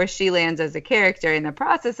 where she lands as a character in the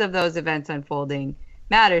process of those events unfolding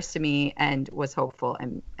matters to me and was hopeful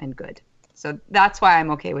and good. So that's why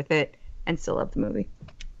I'm okay with it and still love the movie.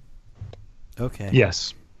 Okay.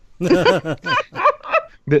 Yes. The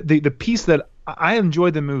piece that I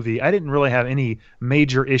enjoyed the movie, I didn't really have any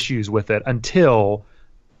major issues with it until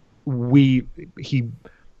Ares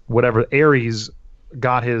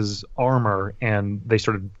got his armor and they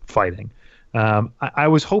started fighting. I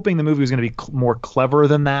was hoping the movie was going to be more clever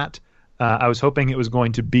than that. I was hoping it was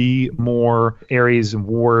going to be more Ares and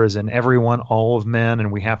wars and everyone, all of men,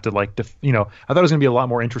 and we have to I thought it was going to be a lot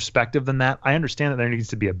more introspective than that. I understand that there needs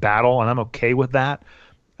to be a battle, and I'm okay with that.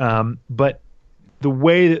 But the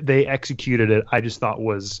way that they executed it, I just thought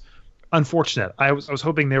was unfortunate. I was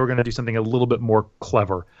hoping they were going to do something a little bit more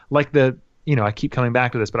clever. Like I keep coming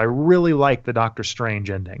back to this, but I really like the Doctor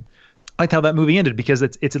Strange ending. I liked how that movie ended because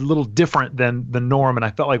it's a little different than the norm, and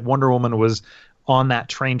I felt like Wonder Woman was on that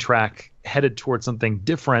train track headed towards something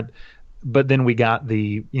different. But then we got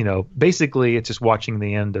basically it's just watching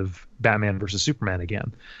the end of Batman versus Superman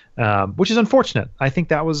again, which is unfortunate. I think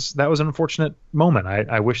that was an unfortunate moment.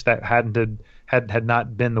 I wish that had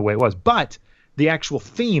not been the way it was. But the actual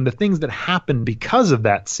theme, the things that happened because of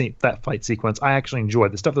that fight sequence, I actually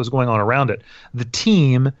enjoyed. The stuff that was going on around it. The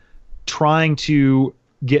team trying to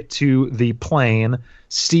get to the plane,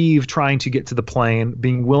 Steve trying to get to the plane,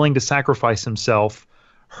 being willing to sacrifice himself,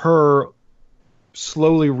 her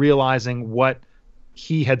slowly realizing what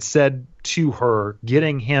he had said to her,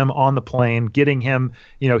 getting him on the plane, getting him,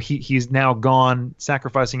 he's now gone,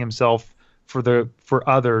 sacrificing himself for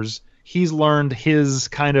others. He's learned his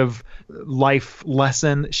kind of life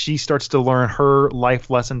lesson. She starts to learn her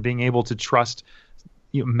life lesson, being able to trust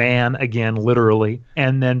man again, literally,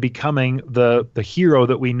 and then becoming the hero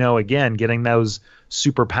that we know again, getting those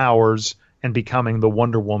superpowers and becoming the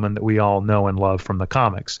Wonder Woman that we all know and love from the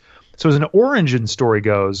comics. So as an origin story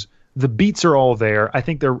goes, the beats are all there. I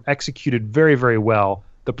think they're executed very, very well.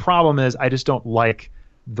 The problem is I just don't like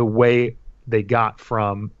the way they got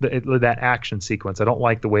from that action sequence. I don't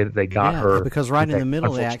like the way that they got her. Because right in the middle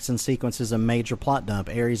of the action sequence is a major plot dump.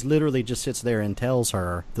 Ares literally just sits there and tells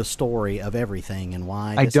her the story of everything and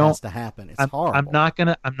why this has to happen. It's horrible. I'm not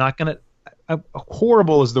gonna.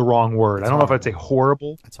 Horrible is the wrong word. I don't know if I'd say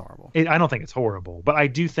horrible. It's horrible. I don't think it's horrible, but I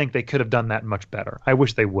do think they could have done that much better. I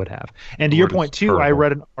wish they would have. And to your point too, I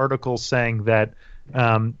read an article saying that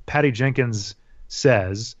Patty Jenkins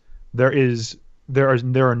says there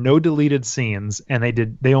are no deleted scenes,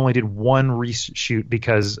 and they only did one reshoot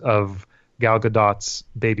because of Gal Gadot's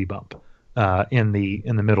baby bump. in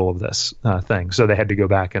the middle of this thing, so they had to go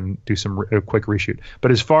back and do a quick reshoot.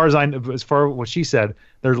 But as far as what she said,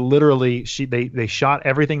 they're literally they shot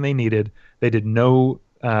everything they needed. They did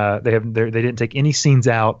they didn't take any scenes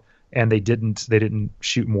out, and they didn't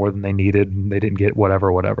shoot more than they needed, and they didn't get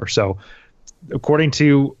whatever. So according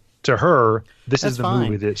to her, this is the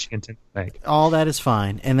movie that she intended to make. All that is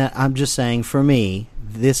fine, and I'm just saying, for me,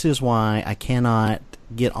 this is why I cannot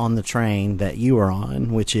get on the train that you are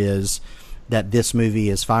on, which is that this movie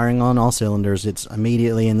is firing on all cylinders. It's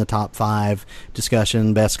immediately in the top 5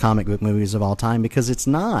 discussion best comic book movies of all time, because it's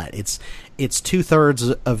not. It's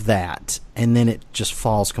 2/3 of that, and then it just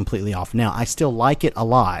falls completely off. Now, I still like it a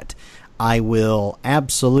lot. I will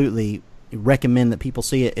absolutely recommend that people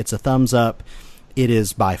see it. It's a thumbs up. It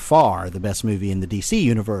is by far the best movie in the DC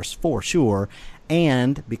universe, for sure.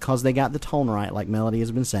 And because they got the tone right, like Melody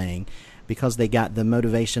has been saying, because they got the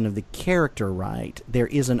motivation of the character right, there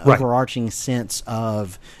is an overarching sense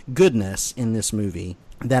of goodness in this movie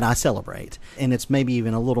that I celebrate. And it's maybe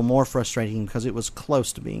even a little more frustrating because it was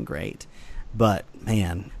close to being great. But,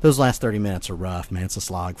 man, those last 30 minutes are rough, man. It's a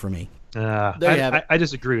slog for me. I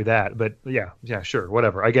disagree with that, but yeah, sure,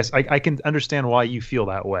 whatever. I guess I can understand why you feel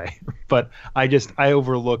that way, but I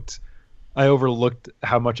overlooked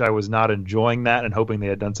how much I was not enjoying that and hoping they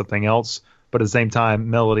had done something else. But at the same time,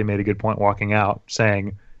 Melody made a good point walking out,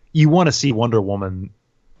 saying you want to see Wonder Woman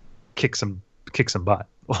kick some butt.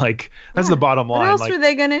 Like, that's the bottom line. What else were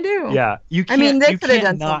they gonna do? Yeah, you can't. I mean, they could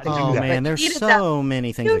have done something. Oh man, there's so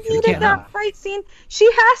many things. You needed that fight scene. She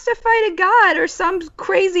has to fight a god or some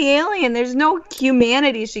crazy alien. There's no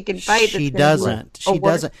humanity she can fight. She doesn't. She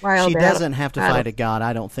doesn't have to fight a god,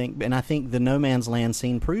 I don't think. And I think the No Man's Land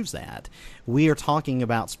scene proves that. We are talking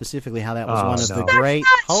about specifically how that was one of the great.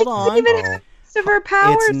 Hold on. Of her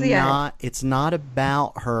powers it's not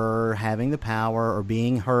about her having the power or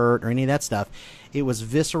being hurt or any of that stuff. It was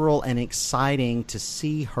visceral and exciting to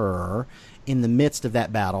see her in the midst of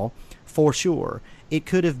that battle, for sure. It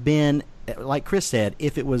could have been, like Chris said,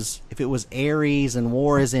 if it was Ares and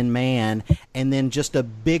War is in Man, and then just a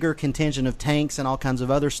bigger contingent of tanks and all kinds of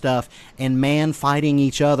other stuff, and man fighting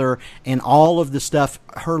each other, and all of the stuff,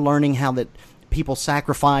 her learning how that people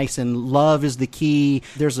sacrifice and love is the key.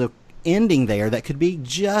 There's a ending there that could be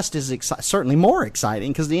just as certainly more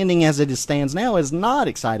exciting, because the ending as it stands now is not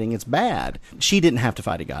exciting. It's bad. She didn't have to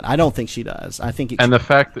fight a god. I don't think she does. I think the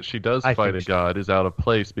fact that she does fight a god is out of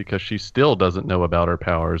place because she still doesn't know about her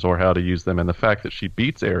powers or how to use them, and the fact that she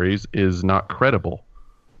beats Ares is not credible.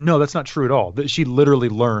 No, that's not true at all. She literally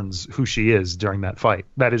learns who she is during that fight.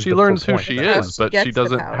 That is, she learns who she is, but she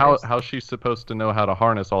doesn't. How she's supposed to know how to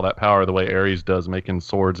harness all that power the way Ares does, making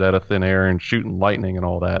swords out of thin air and shooting lightning and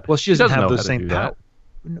all that. Well, she doesn't have the same power.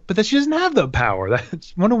 But she doesn't have the power.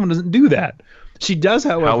 Wonder Woman doesn't do that. She does,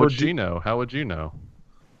 however. How would she know? How would you know?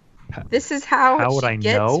 This is how she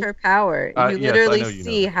gets her power. You literally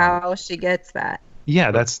see how she gets that. Yeah,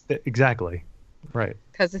 that's exactly right.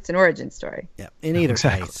 Because it's an origin story. Yeah. In either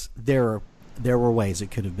case, there were ways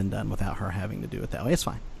it could have been done without her having to do it that way. It's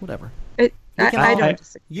fine. Whatever. I don't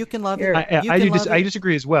disagree. You can love it. I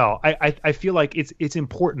disagree as well. I feel like it's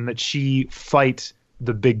important that she fight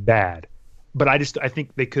the big bad, but I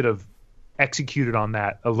think they could have executed on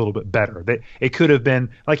that a little bit better. It could have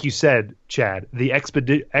been, like you said, Chad, the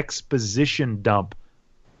exposition dump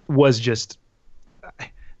was just.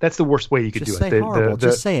 That's the worst way you could do it. Horrible.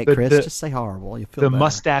 Just say it, Chris. Just say horrible. You feel the better.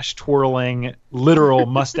 Mustache twirling, literal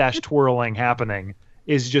mustache twirling happening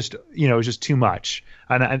is just, just too much.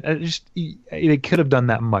 And they could have done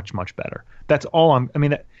that much, much better. That's all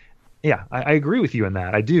I agree with you in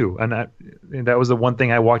that. I do. And that was the one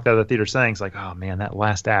thing I walked out of the theater saying. It's like, oh man, that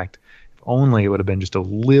last act, if only it would have been just a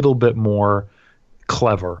little bit more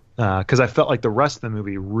clever. Because I felt like the rest of the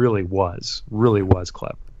movie really was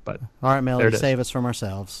clever. But all right, Melody, save us from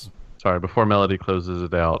ourselves. Sorry, before Melody closes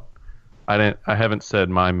it out, I haven't said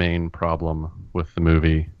my main problem with the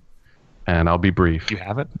movie, and I'll be brief. You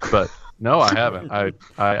haven't? But no, I haven't. I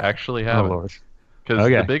actually haven't. Oh, Lord. Because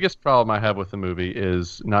the biggest problem I have with the movie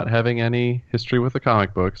is not having any history with the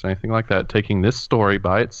comic books, anything like that. Taking this story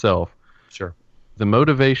by itself. Sure. The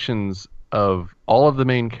motivations of all of the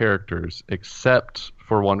main characters, except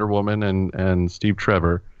for Wonder Woman and Steve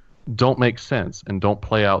Trevor, don't make sense and don't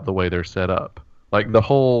play out the way they're set up. Like the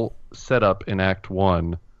whole setup in Act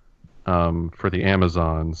 1 for the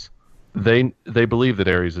Amazons, they believe that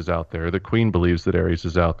Ares is out there. The Queen believes that Ares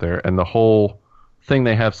is out there, and the whole thing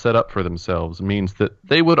they have set up for themselves means that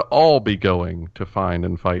they would all be going to find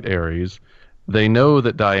and fight Ares. They know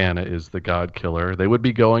that Diana is the god killer. They would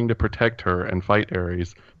be going to protect her and fight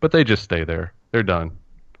Ares, but they just stay there. They're done.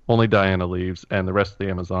 Only Diana leaves, and the rest of the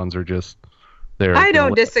Amazons are just there. I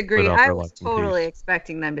don't disagree. I was totally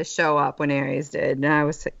expecting them to show up when Ares did, and I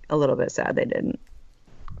was a little bit sad they didn't.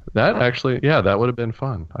 That actually, that would have been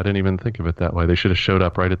fun. I didn't even think of it that way. They should have showed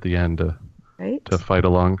up right at the end to fight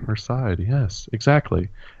along her side. Yes, exactly.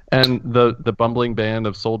 And the bumbling band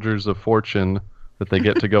of soldiers of fortune that they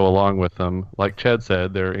get to go along with them, like Chad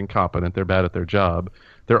said, they're incompetent. They're bad at their job.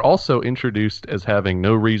 They're also introduced as having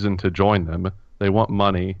no reason to join them. They want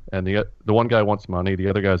money, and the one guy wants money. The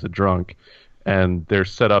other guy's a drunk, and they're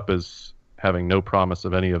set up as having no promise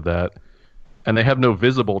of any of that. And they have no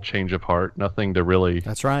visible change of heart, nothing to really.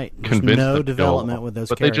 That's right. There's convince no development with those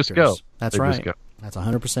but characters. They just go. That's they right. Just go. That's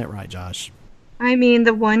 100% right, Josh. I mean,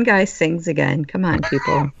 the one guy sings again. Come on,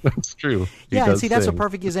 people. That's true. Yeah, and see, that's a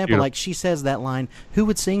perfect example. Like, she says that line, "Who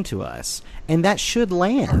would sing to us?" And that should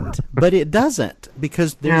land, but it doesn't,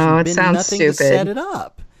 because there's been nothing to set it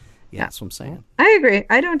up. Yeah, that's what I'm saying. I agree.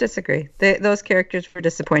 I don't disagree. Those characters were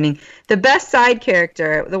disappointing. The best side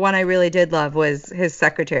character, the one I really did love, was his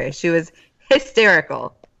secretary. She was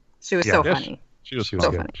hysterical. She was so funny. She was so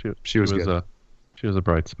funny. Funny. She was good. She was a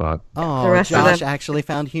bright spot. Oh, Josh actually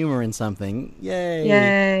found humor in something. Yay.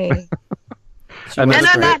 Yay. And on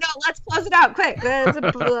that note, let's close it out quick.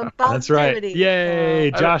 That's right.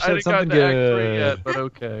 Yay. Josh said something good. Yet, but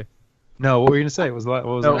okay. No, what were you going to say? What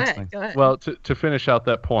was the last thing? Go ahead. Well, to finish out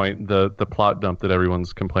that point, the plot dump that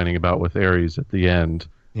everyone's complaining about with Ares at the end,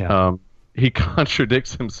 he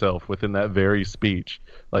contradicts himself within that very speech.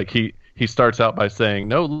 Like, he starts out by saying,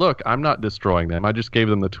 "No, look, I'm not destroying them. I just gave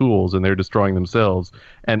them the tools, and they're destroying themselves,"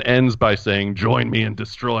 and ends by saying, "Join me in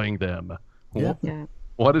destroying them." Yeah.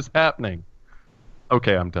 What is happening?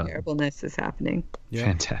 Okay, I'm done. Terribleness is happening. Yeah.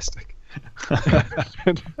 Fantastic.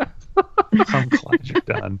 I'm glad you're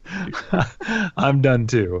done. I'm done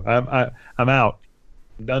too. I'm out.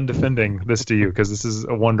 I'm done defending this to you, because this is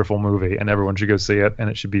a wonderful movie and everyone should go see it, and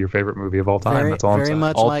it should be your favorite movie of all time. That's all I'm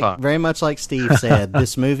saying. Very much like Steve said,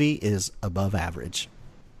 this movie is above average.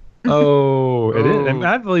 Oh, it is. And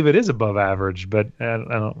I believe it is above average, but I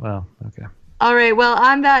don't. Well, okay. All right. Well,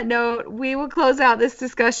 on that note, we will close out this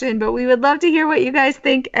discussion, but we would love to hear what you guys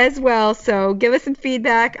think as well. So give us some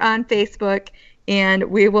feedback on Facebook, and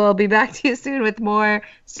we will be back to you soon with more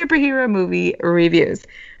superhero movie reviews.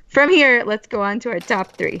 From here, let's go on to our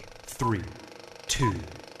top 3. 3, 2,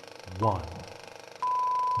 1.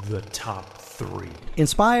 The top 3.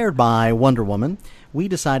 Inspired by Wonder Woman, we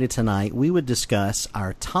decided tonight we would discuss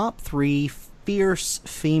our top 3 fierce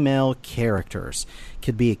female characters.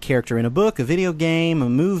 Could be a character in a book, a video game, a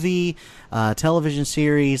movie, a television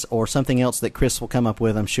series, or something else that Chris will come up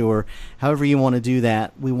with, I'm sure. However you want to do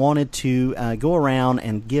that, we wanted to go around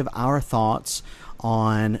and give our thoughts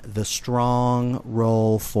on the strong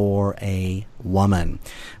role for a woman.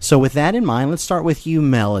 So with that in mind, let's start with you,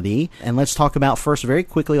 Melody, and let's talk about first, very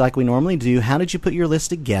quickly, like we normally do, how did you put your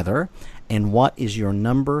list together, and what is your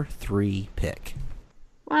number 3 pick?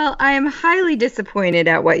 Well, I am highly disappointed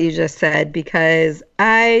at what you just said, because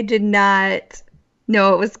I did not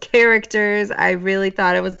know it was characters. I really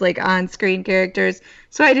thought it was like on-screen characters.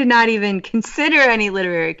 So I did not even consider any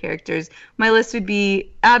literary characters. My list would be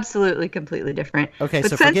absolutely completely different. Okay,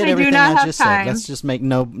 but so since forget I everything do not I have just time, said. Let's just make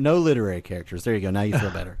no literary characters. There you go. Now you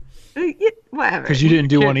feel better. Whatever. Because you didn't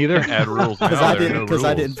do one either. Add rules. Because I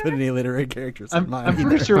didn't put any literary characters in mine. I'm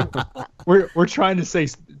pretty sure we're trying to say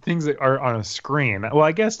things that are on a screen. Well,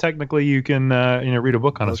 I guess technically you can read a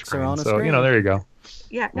book on a screen. So there you go.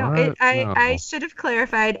 Yeah, no, I should have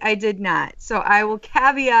clarified. I did not. So I will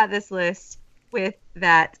caveat this list with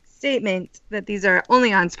that statement that these are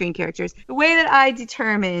only on-screen characters. The way that I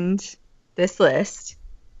determined this list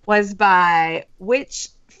was by which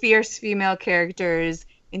fierce female characters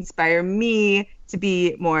inspire me to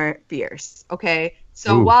be more fierce. Okay,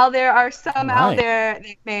 so while there are some out there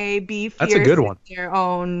that may be fierce, that's a good one. In their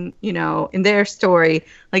own, in their story,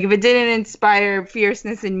 like if it didn't inspire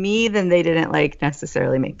fierceness in me, then they didn't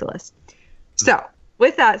necessarily make the list. So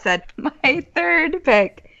with that said, my third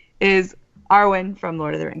pick is Arwen from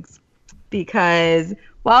Lord of the Rings, because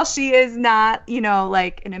while she is not,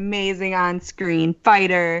 an amazing on-screen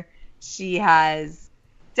fighter, she has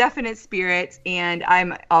definite spirit, and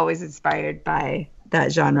I'm always inspired by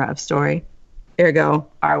that genre of story. Ergo,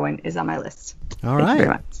 Arwen is on my list. All right. Thank you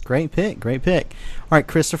very much. Great pick. All right,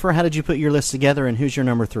 Christopher, how did you put your list together, and who's your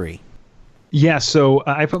number 3? Yeah, so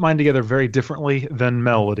I put mine together very differently than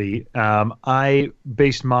Melody. I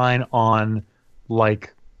based mine on,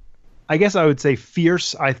 I guess I would say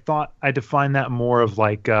fierce. I thought I defined that more of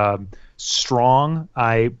strong.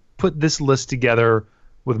 I put this list together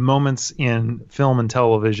with moments in film and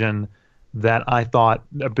television that I thought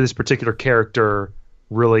this particular character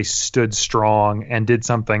really stood strong and did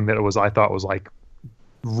something that I thought was like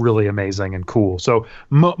really amazing and cool. So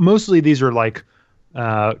mostly these are like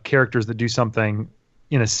characters that do something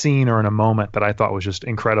in a scene or in a moment that I thought was just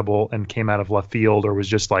incredible and came out of left field, or was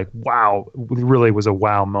just like, wow, really was a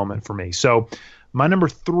wow moment for me. So my number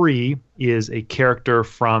 3 is a character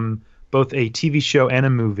from both a TV show and a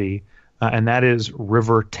movie, and that is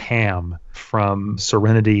River Tam from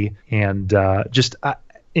Serenity. And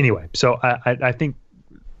anyway, so I think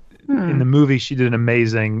in the movie she did an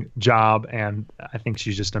amazing job, and I think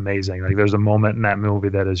she's just amazing. Like, there's a moment in that movie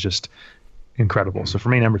that is just incredible. So for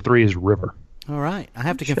me, number 3 is River. All right, I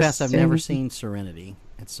have to confess I've never seen Serenity.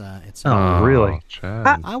 It's oh, really?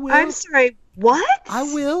 I will. I'm sorry. What? I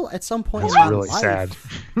will at some point. It's in my really life. sad.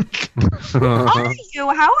 Are you?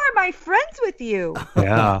 How are my friends with you?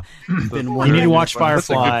 Yeah. You need to watch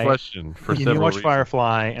Firefly. That's a good question. You need to watch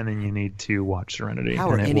Firefly, and then you need to watch Serenity.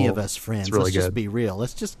 How are any of us friends? Really Let's good. just be real.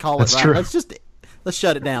 Let's just call it right. True. Let's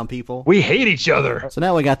shut it down, people. We hate each other. So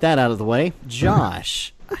now we got that out of the way.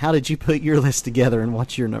 Josh, how did you put your list together, and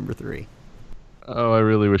what's your number 3? Oh, I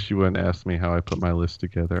really wish you wouldn't ask me how I put my list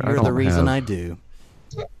together. You're the reason I do.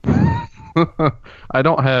 I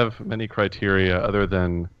don't have many criteria other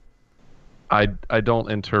than I don't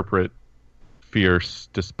interpret fierce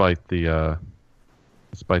despite the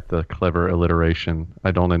clever alliteration.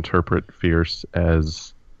 I don't interpret fierce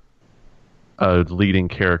as a leading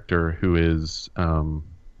character who is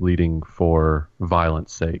leading for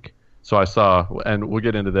violence sake. So I saw, and we'll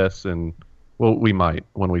get into this, and well, we might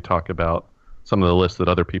when we talk about some of the lists that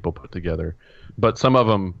other people put together, but some of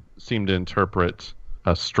them seem to interpret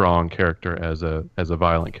a strong character as a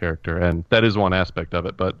violent character, and that is one aspect of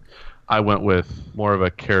it. But I went with more of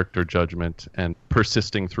a character judgment and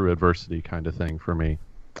persisting through adversity kind of thing for me.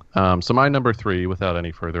 So my number 3, without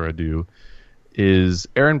any further ado, is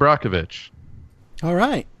Erin Brockovich. All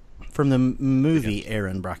right, from the movie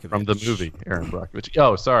Erin Brockovich. From the movie Erin Brockovich.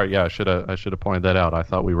 Oh, sorry. Yeah, I should have pointed that out. I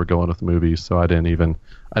thought we were going with movies, so I didn't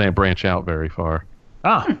branch out very far.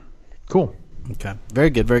 Cool. Okay,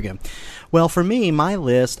 very good, very good. Well, for me, my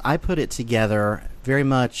list, I put it together very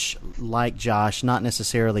much like Josh, not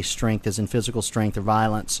necessarily strength as in physical strength or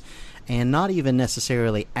violence, and not even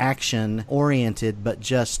necessarily action-oriented, but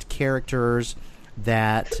just characters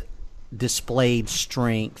that displayed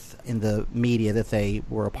strength in the media that they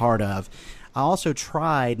were a part of. I also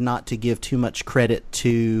tried not to give too much credit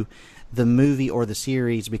to the movie or the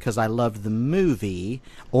series because I loved the movie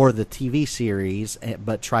or the TV series,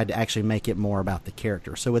 but tried to actually make it more about the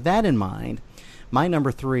character. So with that in mind, my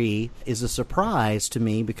number 3 is a surprise to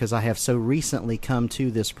me because I have so recently come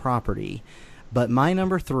to this property. But my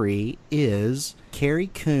number 3 is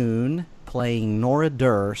Carrie Coon playing Nora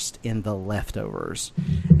Durst in The Leftovers.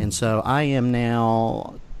 And so I am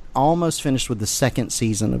now almost finished with the 2nd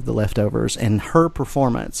season of The Leftovers, and her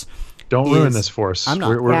performance... Don't ruin this for us. I'm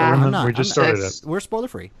not. I'm not. We just started it. We're spoiler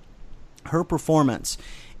free. Her performance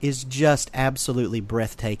is just absolutely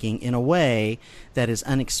breathtaking in a way that is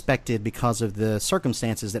unexpected because of the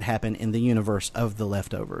circumstances that happen in the universe of The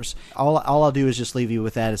Leftovers. All I'll do is just leave you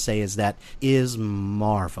with that to say is that is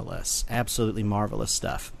marvelous. Absolutely marvelous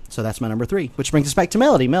stuff. So that's my number 3, which brings us back to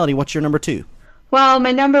Melody. Melody, what's your number 2? Well,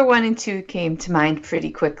 my number 1 and 2 came to mind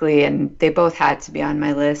pretty quickly, and they both had to be on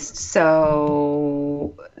my list.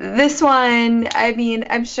 So this one, I mean,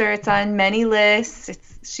 I'm sure it's on many lists.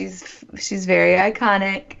 She's very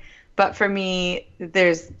iconic, but for me,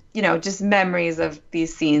 there's just memories of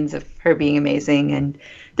these scenes of her being amazing and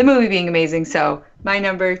the movie being amazing. So my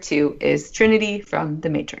number 2 is Trinity from The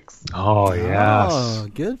Matrix. Oh yes, oh,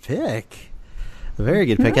 good pick. A very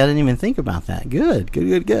good pick. I didn't even think about that. Good.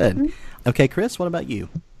 Mm-hmm. Okay, Chris, what about you?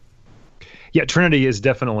 Yeah, Trinity is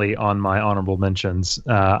definitely on my honorable mentions.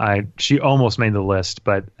 She almost made the list,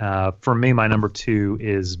 but for me, my number 2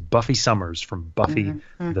 is Buffy Summers from Buffy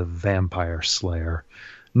the Vampire Slayer.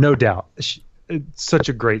 No doubt, such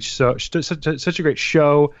a great show. Such a great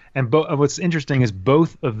show, and what's interesting is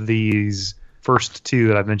both of these first 2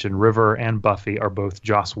 that I've mentioned, River and Buffy, are both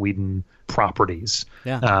Joss Whedon properties.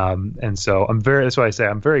 Yeah. And so that's why I say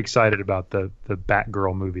I'm very excited about the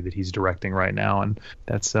Batgirl movie that he's directing right now, and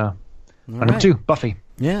that's number 2, Buffy.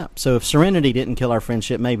 Yeah. So if Serenity didn't kill our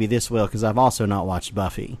friendship, maybe this will, because I've also not watched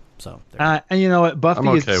Buffy. So. And you know what, Buffy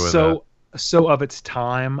okay is so of its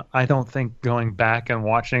time. I don't think going back and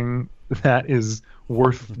watching that is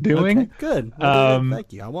worth doing. Okay, good. Well,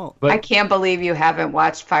 thank you. I won't. I can't believe you haven't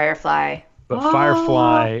watched Firefly. But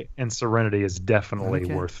Firefly and Serenity is definitely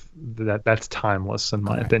worth that. That's timeless in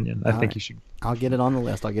my opinion. I think you should. I'll get it on the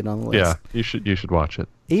list. Yeah, you should watch it.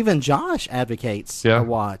 Even Josh advocates a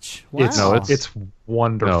watch. Wow. It's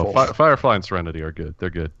wonderful. No, Firefly and Serenity are good. They're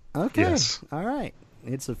good. Okay. Yes. All right.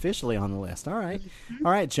 It's officially on the list. All right.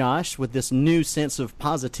 All right, Josh, with this new sense of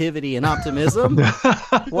positivity and optimism,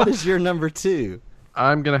 what is your number 2?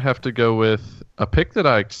 I'm going to have to go with a pick that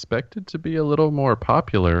I expected to be a little more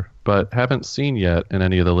popular, but haven't seen yet in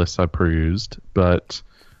any of the lists I've perused. But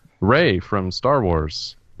Rey from Star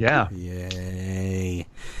Wars. Yeah. Yay.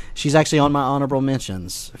 She's actually on my honorable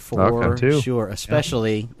mentions for sure,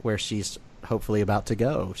 especially where she's hopefully about to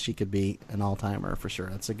go. She could be an all-timer for sure.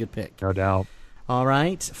 That's a good pick. No doubt. All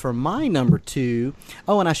right, for my number 2,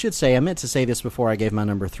 and I should say, I meant to say this before I gave my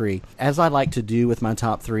number 3. As I like to do with my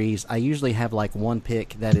top 3s, I usually have like one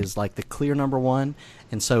pick that is like the clear number 1,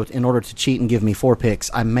 and so in order to cheat and give me 4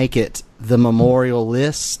 picks, I make it the memorial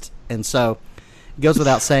list, and so it goes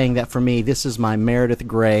without saying that for me, this is my Meredith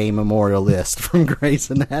Grey memorial list from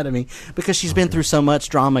Grey's Anatomy, because she's been through so much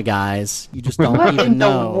drama, guys. You just don't even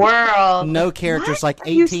know. What in the world? No characters, like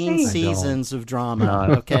 18 seasons of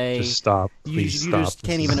drama, okay? Just stop. Please you stop. just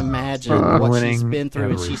can't even imagine what she's been through,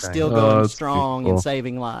 and she's still going strong and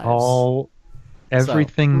saving lives.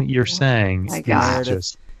 Everything that you're saying is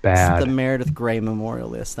just bad. It's the Meredith Grey memorial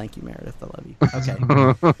list. Thank you, Meredith. I love you.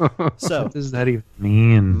 Okay. So, what does that even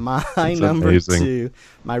mean? My number 2,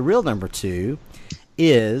 my real number 2,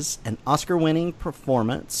 is an Oscar-winning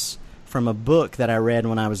performance from a book that I read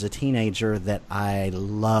when I was a teenager that I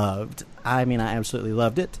loved. I mean, I absolutely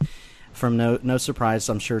loved it. From no surprise,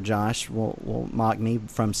 I'm sure Josh will mock me,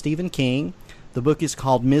 from Stephen King. The book is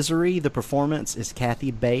called Misery. The performance is Kathy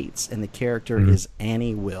Bates, and the character is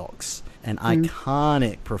Annie Wilkes. An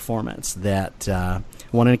iconic performance that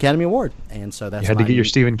won an Academy Award, and so that's. You had to get your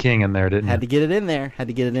Stephen King in there, didn't you? Had to get it in there.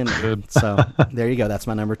 So there you go. That's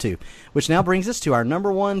my number 2, which now brings us to our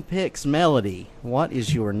number 1 picks. Melody, what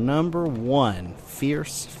is your number 1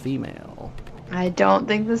 fierce female? I don't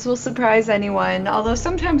think this will surprise anyone, although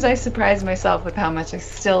sometimes I surprise myself with how much I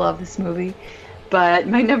still love this movie. But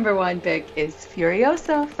my number 1 pick is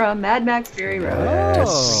Furiosa from Mad Max Fury Road.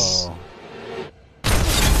 Oh.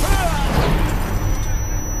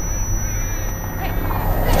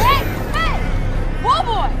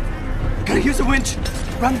 Gotta use a winch.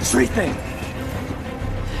 Run the tree thing.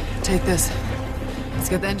 Take this. Let's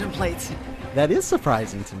get the engine plates. That is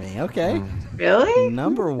surprising to me. Okay. Really?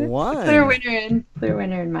 Number 1. Clear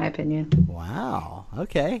winner in my opinion. Wow.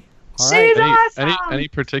 Okay. All right. She's awesome. Any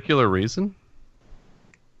particular reason?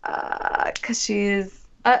 Because she's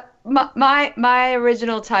my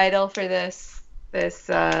original title for this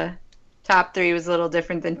top 3 was a little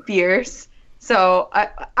different than fierce. So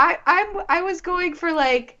I was going for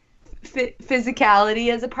like physicality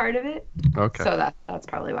as a part of it. Okay. So that's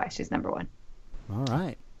probably why she's number 1. All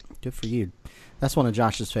right. Good for you. That's one of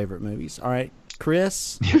Josh's favorite movies. All right,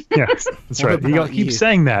 Chris. Yes, that's right. He keeps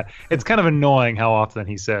saying that. It's kind of annoying how often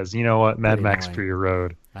he says, "You know what, Mad Max Fury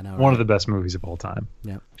Road, I know, one of the best movies of all time."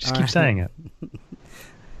 Yeah. Just keep saying it.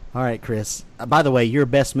 All right, Chris. By the way, your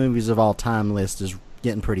best movies of all time list is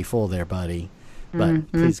getting pretty full there, buddy.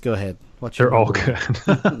 But please go ahead. They're all good.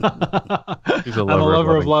 I'm a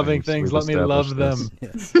lover of loving things. Let me love them.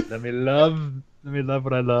 Yes. Let me love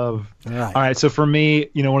what I love. All right. All right. So for me,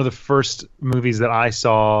 one of the first movies that I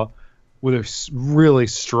saw with a really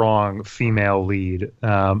strong female lead,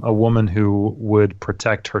 a woman who would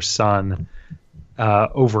protect her son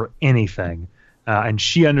over anything, and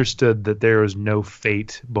she understood that there is no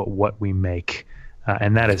fate but what we make.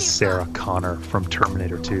 And that is Sarah Connor from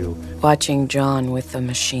Terminator 2. Watching John with the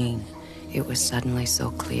machine, it was suddenly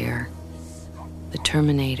so clear. The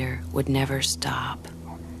Terminator would never stop.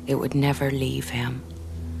 It would never leave him.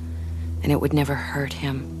 And it would never hurt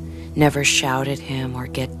him, never shout at him or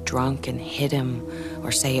get drunk and hit him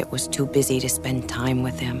or say it was too busy to spend time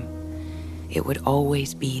with him. It would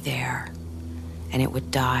always be there, and it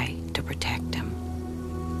would die to protect him.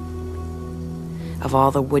 Of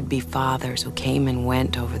all the would-be fathers who came and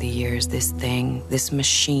went over the years, this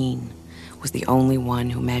machine, was the only one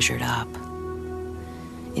who measured up.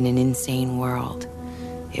 In an insane world,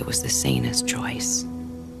 it was the sanest choice.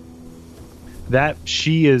 That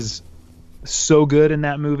she is so good in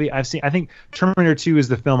that movie. I think Terminator 2 is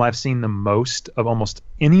the film I've seen the most of almost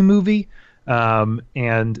any movie.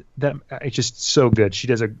 And that it's just so good. She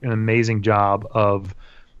does an amazing job of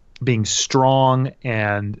being strong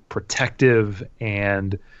and protective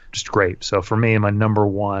and just great. So for me, my number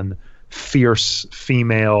 1 fierce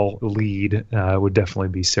female lead would definitely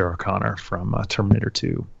be Sarah Connor from Terminator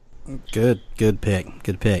 2. Good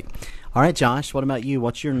pick. All right, Josh, what about you?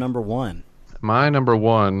 What's your number 1? My number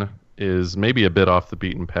 1 is maybe a bit off the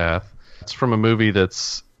beaten path. It's from a movie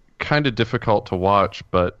that's kind of difficult to watch,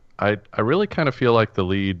 but I really kind of feel like the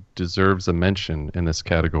lead deserves a mention in this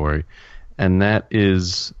category, and that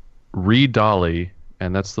is Reed Dolly,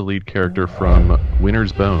 and that's the lead character from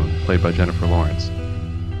Winter's Bone, played by Jennifer Lawrence.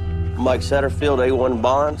 Mike Satterfield, A1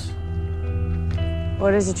 Bonds.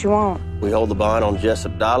 What is it you want? We hold the bond on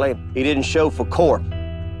Jessup Dolly. He didn't show for court.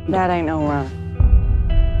 That ain't no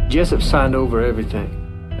run. Jessup signed over everything.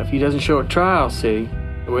 If he doesn't show at trial, see,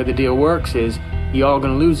 the way the deal works is you all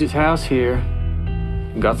gonna lose his house here.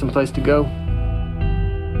 You got someplace to go?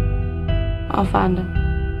 I'll find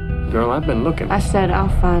him. Girl, I've been looking. I said I'll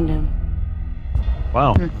find him.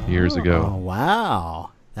 Wow. Years ago. Oh, wow.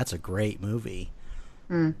 That's a great movie.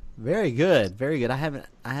 Very good. Very good. I haven't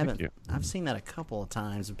I've seen that a couple of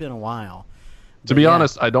times. It's been a while. To be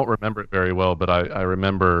honest, I don't remember it very well, but I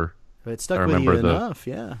remember. But it stuck with you enough,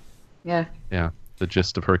 yeah. Yeah. Yeah, the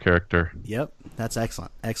gist of her character. Yep, that's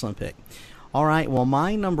excellent. Excellent pick. All right, well,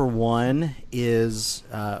 my number one was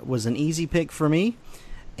an easy pick for me,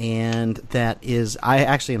 and that is, I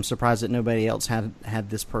actually am surprised that nobody else had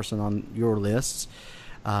this person on your lists,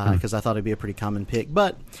 because I thought it'd be a pretty common pick,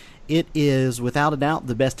 but it is, without a doubt,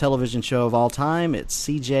 the best television show of all time. It's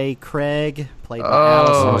C.J. Cregg, played by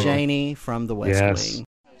Allison Janney from The West Wing.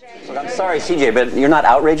 Look, I'm sorry, CJ, but you're not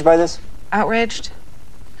outraged by this? Outraged?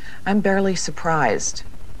 I'm barely surprised.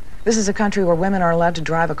 This is a country where women are allowed to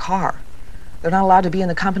drive a car. They're not allowed to be in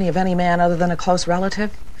the company of any man other than a close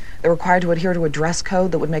relative. They're required to adhere to a dress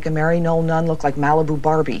code that would make a Mary Noel Nunn look like Malibu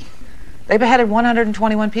Barbie. They beheaded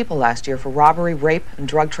 121 people last year for robbery, rape, and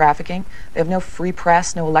drug trafficking. They have no free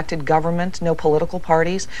press, no elected government, no political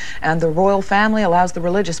parties, and the royal family allows the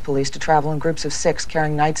religious police to travel in groups of 6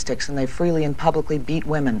 carrying nightsticks, and they freely and publicly beat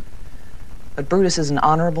women. But Brutus is an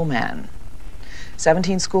honorable man.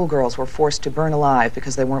 17 schoolgirls were forced to burn alive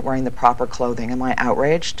because they weren't wearing the proper clothing. Am I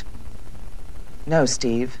outraged? No,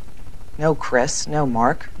 Steve. No, Chris. No,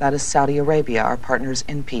 Mark. That is Saudi Arabia, our partners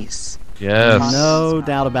in peace. Yes. No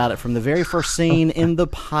doubt about it. From the very first scene in the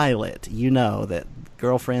pilot, you know that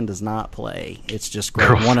Girlfriend does not play. It's just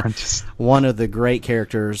great. One of the great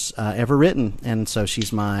characters ever written, and so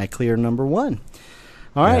she's my clear number one.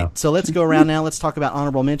 All right, so let's go around now. Let's talk about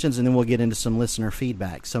honorable mentions, and then we'll get into some listener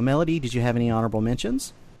feedback. So, Melody, did you have any honorable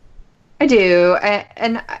mentions? I do,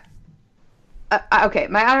 okay,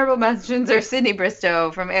 my honorable mentions are Sydney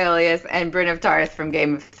Bristow from Alias and Brienne of Tarth from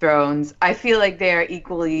Game of Thrones. I feel like they are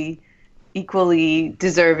equally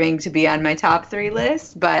deserving to be on my top 3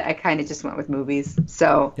 list, but I kind of just went with movies.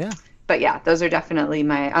 So, yeah. But yeah, those are definitely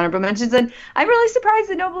my honorable mentions, and I'm really surprised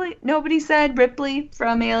that nobody said Ripley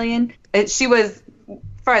from Alien. She was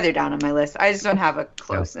farther down on my list. I just don't have a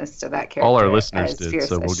closeness to that character. All our listeners did,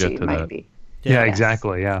 so we'll get to that. Yeah,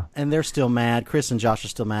 exactly, yeah. And they're still mad. Chris and Josh are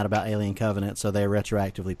still mad about Alien Covenant, so they're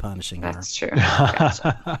retroactively punishing her. That's true.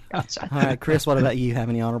 Gotcha. All right, Chris, what about you? Have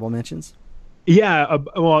any honorable mentions? Yeah,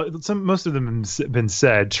 well, most of them have been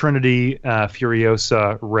said. Trinity,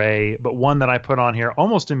 Furiosa, Rey, but one that I put on here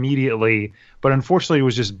almost immediately, but unfortunately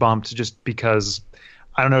was just bumped just because,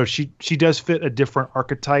 I don't know, she does fit a different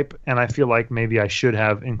archetype, and I feel like maybe I should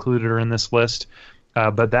have included her in this list.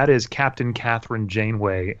 But that is Captain Catherine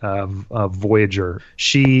Janeway of Voyager.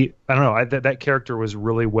 I don't know, that character was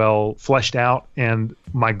really well fleshed out, and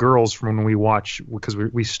my girls, from when we watch, because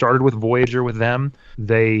we started with Voyager with them,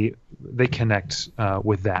 they connect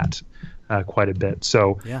with that quite a bit.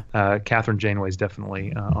 So Catherine Janeway is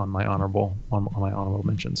definitely on my honorable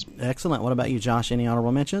mentions. Excellent. What about you, Josh? Any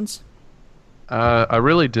honorable mentions? I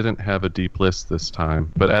really didn't have a deep list this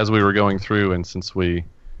time, but as we were going through, and since we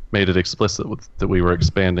made it explicit that we were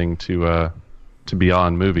expanding to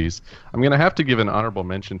beyond movies, I'm going to have to give an honorable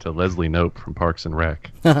mention to Leslie Knope from Parks and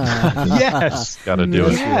Rec. Yes, got to do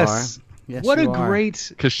it. Yes, what a great!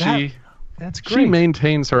 Because that's great. She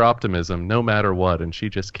maintains her optimism no matter what, and she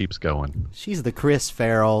just keeps going. She's the Chris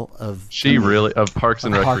Farrell of Parks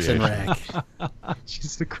and Recreation.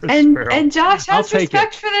 She's the Chris Farrell. And Josh has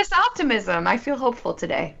respect for this optimism. I feel hopeful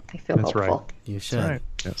today. That's hopeful. Right. You should. Right.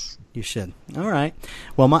 Yes. You should. All right.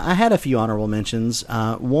 Well, I had a few honorable mentions.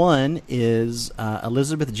 One is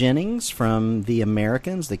Elizabeth Jennings from The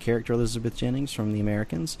Americans, the character Elizabeth Jennings from The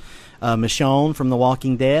Americans. Michonne from The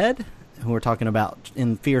Walking Dead, who we're talking about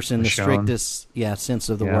in Fierce in the strictest sense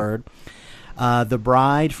of the word. The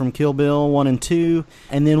Bride from Kill Bill 1 and 2.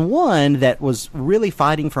 And then one that was really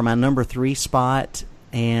fighting for my number 3 spot,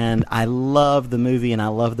 and I love the movie and I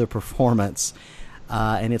love the performance.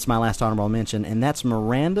 And it's my last honorable mention, and that's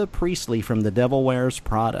Miranda Priestley from The Devil Wears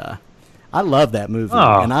Prada. I love that movie,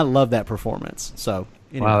 and I love that performance. So,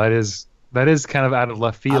 wow, that is kind of out of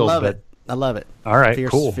left field. I love it. I love it. All right,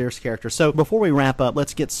 cool. Fierce character. So before we wrap up,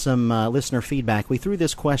 let's get some listener feedback. We threw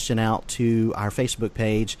this question out to our Facebook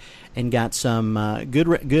page and got some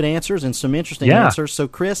good answers and some interesting answers. So,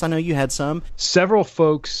 Chris, I know you had some. Several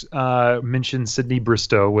folks mentioned Sydney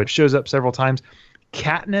Bristow, which shows up several times.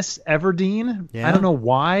 Katniss Everdeen. Yeah. I don't know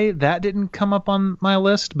why that didn't come up on my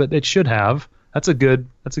list, but it should have. That's a good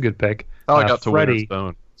pick. Oh, I got to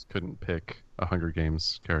Winterstone. Couldn't pick a Hunger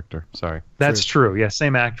Games character. Sorry. That's true. Yeah,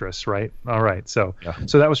 same actress, right? All right. So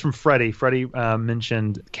that was from Freddie. Freddie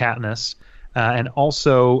mentioned Katniss, and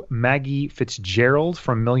also Maggie Fitzgerald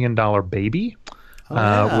from $1 Million Baby,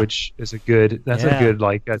 which is a good. That's a good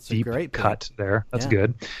deep cut there. That's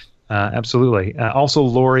good. Absolutely. Also,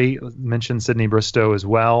 Lori mentioned Sydney Bristow as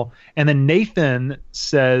well. And then Nathan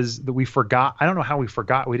says that we forgot. I don't know how we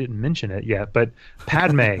forgot. We didn't mention it yet. But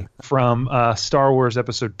Padme from Star Wars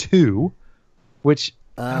Episode 2, which,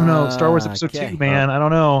 I don't know, Star Wars Episode 2, man. I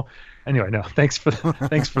don't know. Anyway, no, thanks for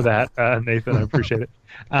that, Nathan. I appreciate it.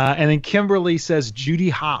 And then Kimberly says Judy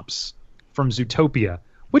Hopps from Zootopia,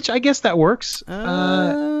 which I guess that works. Yes.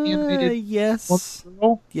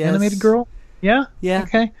 Animated girl? Yeah? Yeah.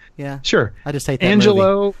 Okay. Yeah. Sure. I just hate that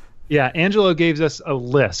Angelo. movie. Yeah, Angelo gave us a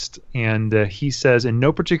list, and he says, in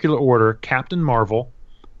no particular order, Captain Marvel,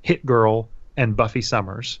 Hit Girl, and Buffy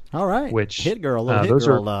Summers. All right. Which Hit Girl, Hit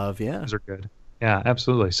Girl love. Yeah. Those are good. Yeah,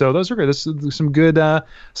 absolutely. So those are good. This is some good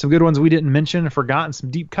ones we didn't mention and forgotten.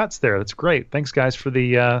 Some deep cuts there. That's great. Thanks, guys, for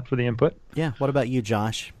the input. Yeah. What about you,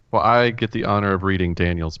 Josh? Well, I get the honor of reading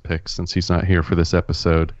Daniel's picks since he's not here for this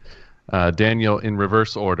episode. Daniel in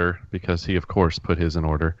reverse order, because he, of course, put his in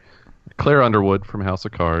order. Claire Underwood from House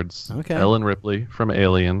of Cards. Okay. Ellen Ripley from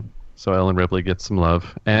Alien. So Ellen Ripley gets some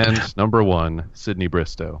love. And number 1, Sydney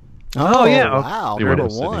Bristow. Oh yeah. Wow. Number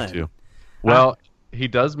 1. Well, he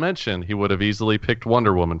does mention he would have easily picked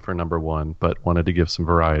Wonder Woman for number 1, but wanted to give some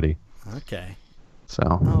variety. Okay. So.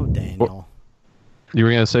 Oh, Daniel. You were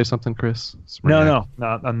going to say something, Chris? No,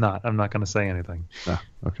 I'm not. I'm not going to say anything. No,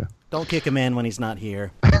 okay. Don't kick a man when he's not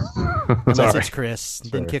here. Unless it's Chris.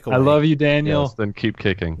 Then kick away. I love you, Daniel. Yes, then keep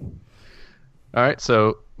kicking. All right,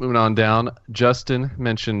 so moving on down. Justin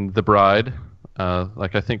mentioned The Bride.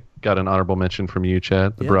 I think got an honorable mention from you,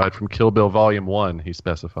 Chad. The Bride from Kill Bill Volume 1, he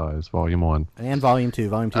specifies. Volume 1. And Volume 2.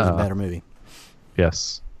 Volume 2 is a better movie.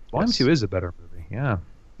 Yes. Volume 2 is a better movie, yeah.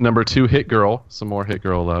 Number 2, Hit Girl. Some more Hit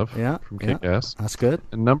Girl love from Kick-Ass. That's good.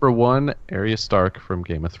 And number 1, Arya Stark from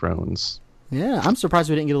Game of Thrones. Yeah, I'm surprised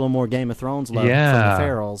we didn't get a little more Game of Thrones love from the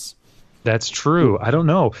Farrells. That's true. I don't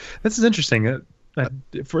know. This is interesting. It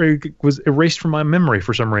was erased from my memory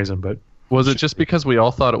for some reason, but... Was it just because we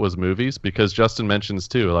all thought it was movies? Because Justin mentions,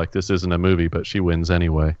 too, this isn't a movie, but she wins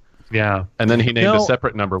anyway. Yeah. And then he named a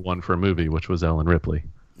separate number 1 for a movie, which was Ellen Ripley.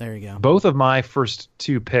 There you go. Both of my first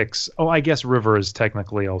 2 picks. Oh, I guess River is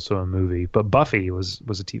technically also a movie, but Buffy was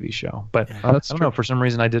a TV show. But I don't know, for some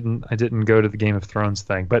reason I didn't go to the Game of Thrones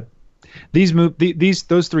thing. But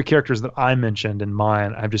those 3 characters that I mentioned in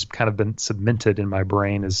mine, I've just kind of been cemented in my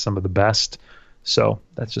brain as some of the best. So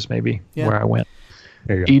that's just maybe where I went.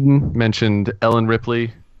 There you go. Eden mentioned Ellen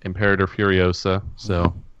Ripley, Imperator Furiosa,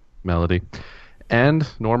 so Melody, and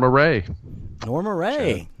Norma Ray. Norma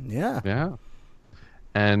Ray, yeah. Yeah.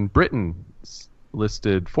 And Britain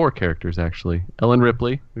listed 4 characters, actually. Ellen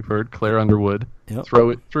Ripley, we've heard. Claire Underwood. Yep.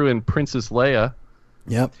 Threw in Princess Leia.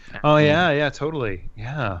 Yep. Oh, yeah, totally.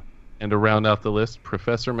 Yeah. And to round out the list,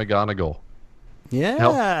 Professor McGonagall. Yeah,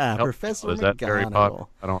 Help. Professor McGonagall. Is that Harry Potter?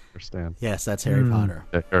 I don't understand. Yes, that's Harry Potter.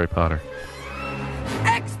 Yeah, Harry Potter.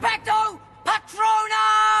 Expecto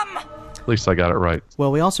Patronum! At least I got it right.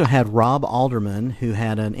 Well, we also had Rob Alderman, who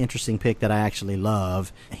had an interesting pick that I actually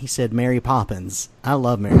love. He said Mary Poppins. I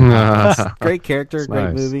love Mary Poppins. Great character,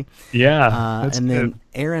 great movie. Yeah, and then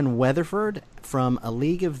Aaron Weatherford from A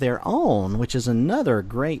League of Their Own, which is another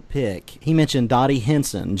great pick. He mentioned Dottie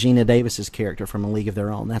Henson, Gina Davis's character from A League of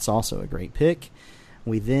Their Own. That's also a great pick.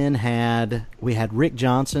 We then had Rick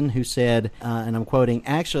Johnson, who said, and I'm quoting,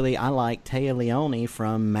 actually, I like Téa Leoni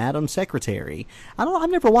from Madam Secretary. I've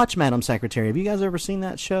never watched Madam Secretary. Have you guys ever seen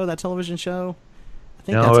that show, that television show? I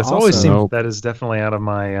think no, it's always seemed that is definitely out of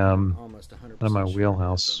my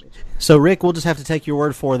wheelhouse. So, Rick, we'll just have to take your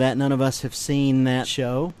word for that. None of us have seen that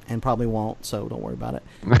show, and probably won't, so don't worry about it.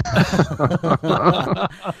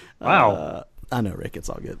 Wow. I know, Rick, it's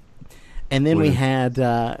all good. And then we had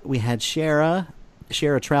Shara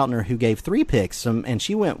Troutner, who gave 3 picks, and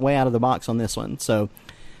she went way out of the box on this one. So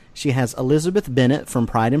she has Elizabeth Bennet from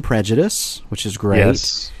Pride and Prejudice, which is great.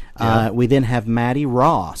 Yes. We then have Maddie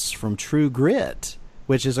Ross from True Grit,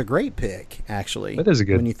 which is a great pick, actually. That is a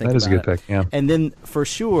good pick, yeah. And then, for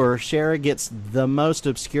sure, Shara gets the most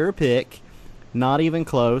obscure pick, Not even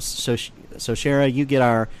close. So Shara, you get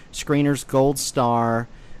our Screeners Gold Star,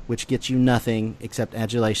 which gets you nothing except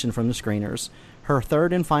adulation from the screeners. Her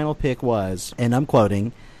third and final pick was, and I'm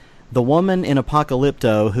quoting, "The woman in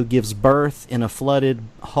Apocalypto who gives birth in a flooded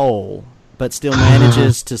hole, but still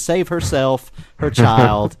manages to save herself, her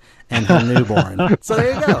child, and her newborn." So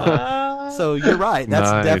there you go. So you're right.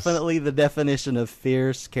 That's definitely the definition of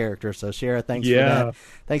fierce character. So Shara, thanks for that.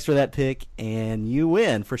 Thanks for that pick, and you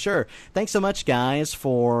win for sure. Thanks so much, guys,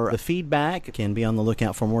 for the feedback. Can be on the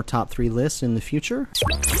lookout for more top 3 lists in the future.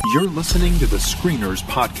 You're listening to the Screeners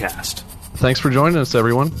Podcast. Thanks for joining us,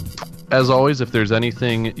 everyone. As always, if there's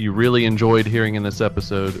anything you really enjoyed hearing in this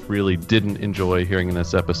episode, really didn't enjoy hearing in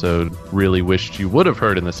this episode, really wished you would have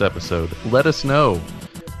heard in this episode, let us know.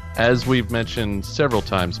 As we've mentioned several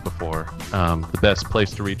times before, the best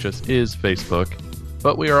place to reach us is Facebook,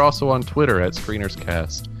 but we are also on Twitter at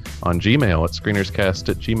ScreenersCast, on Gmail at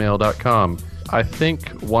ScreenersCast@gmail.com. I think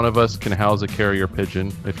one of us can house a carrier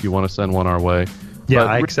pigeon if you want to send one our way. Yeah,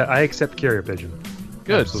 I accept carrier pigeon.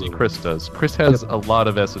 Good. See, Chris does. Chris has a lot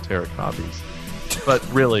of esoteric hobbies. But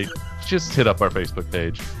really, just hit up our Facebook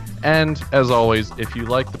page. And as always, if you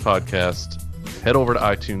like the podcast, head over to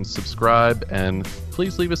iTunes, subscribe, and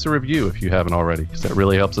please leave us a review if you haven't already, because that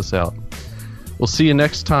really helps us out. We'll see you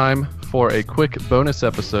next time for a quick bonus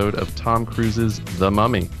episode of Tom Cruise's The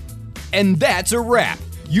Mummy. And that's a wrap.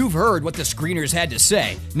 You've heard what the screeners had to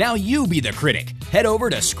say. Now you be the critic. Head over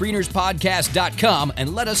to screenerspodcast.com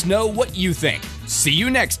and let us know what you think. See you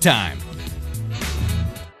next time.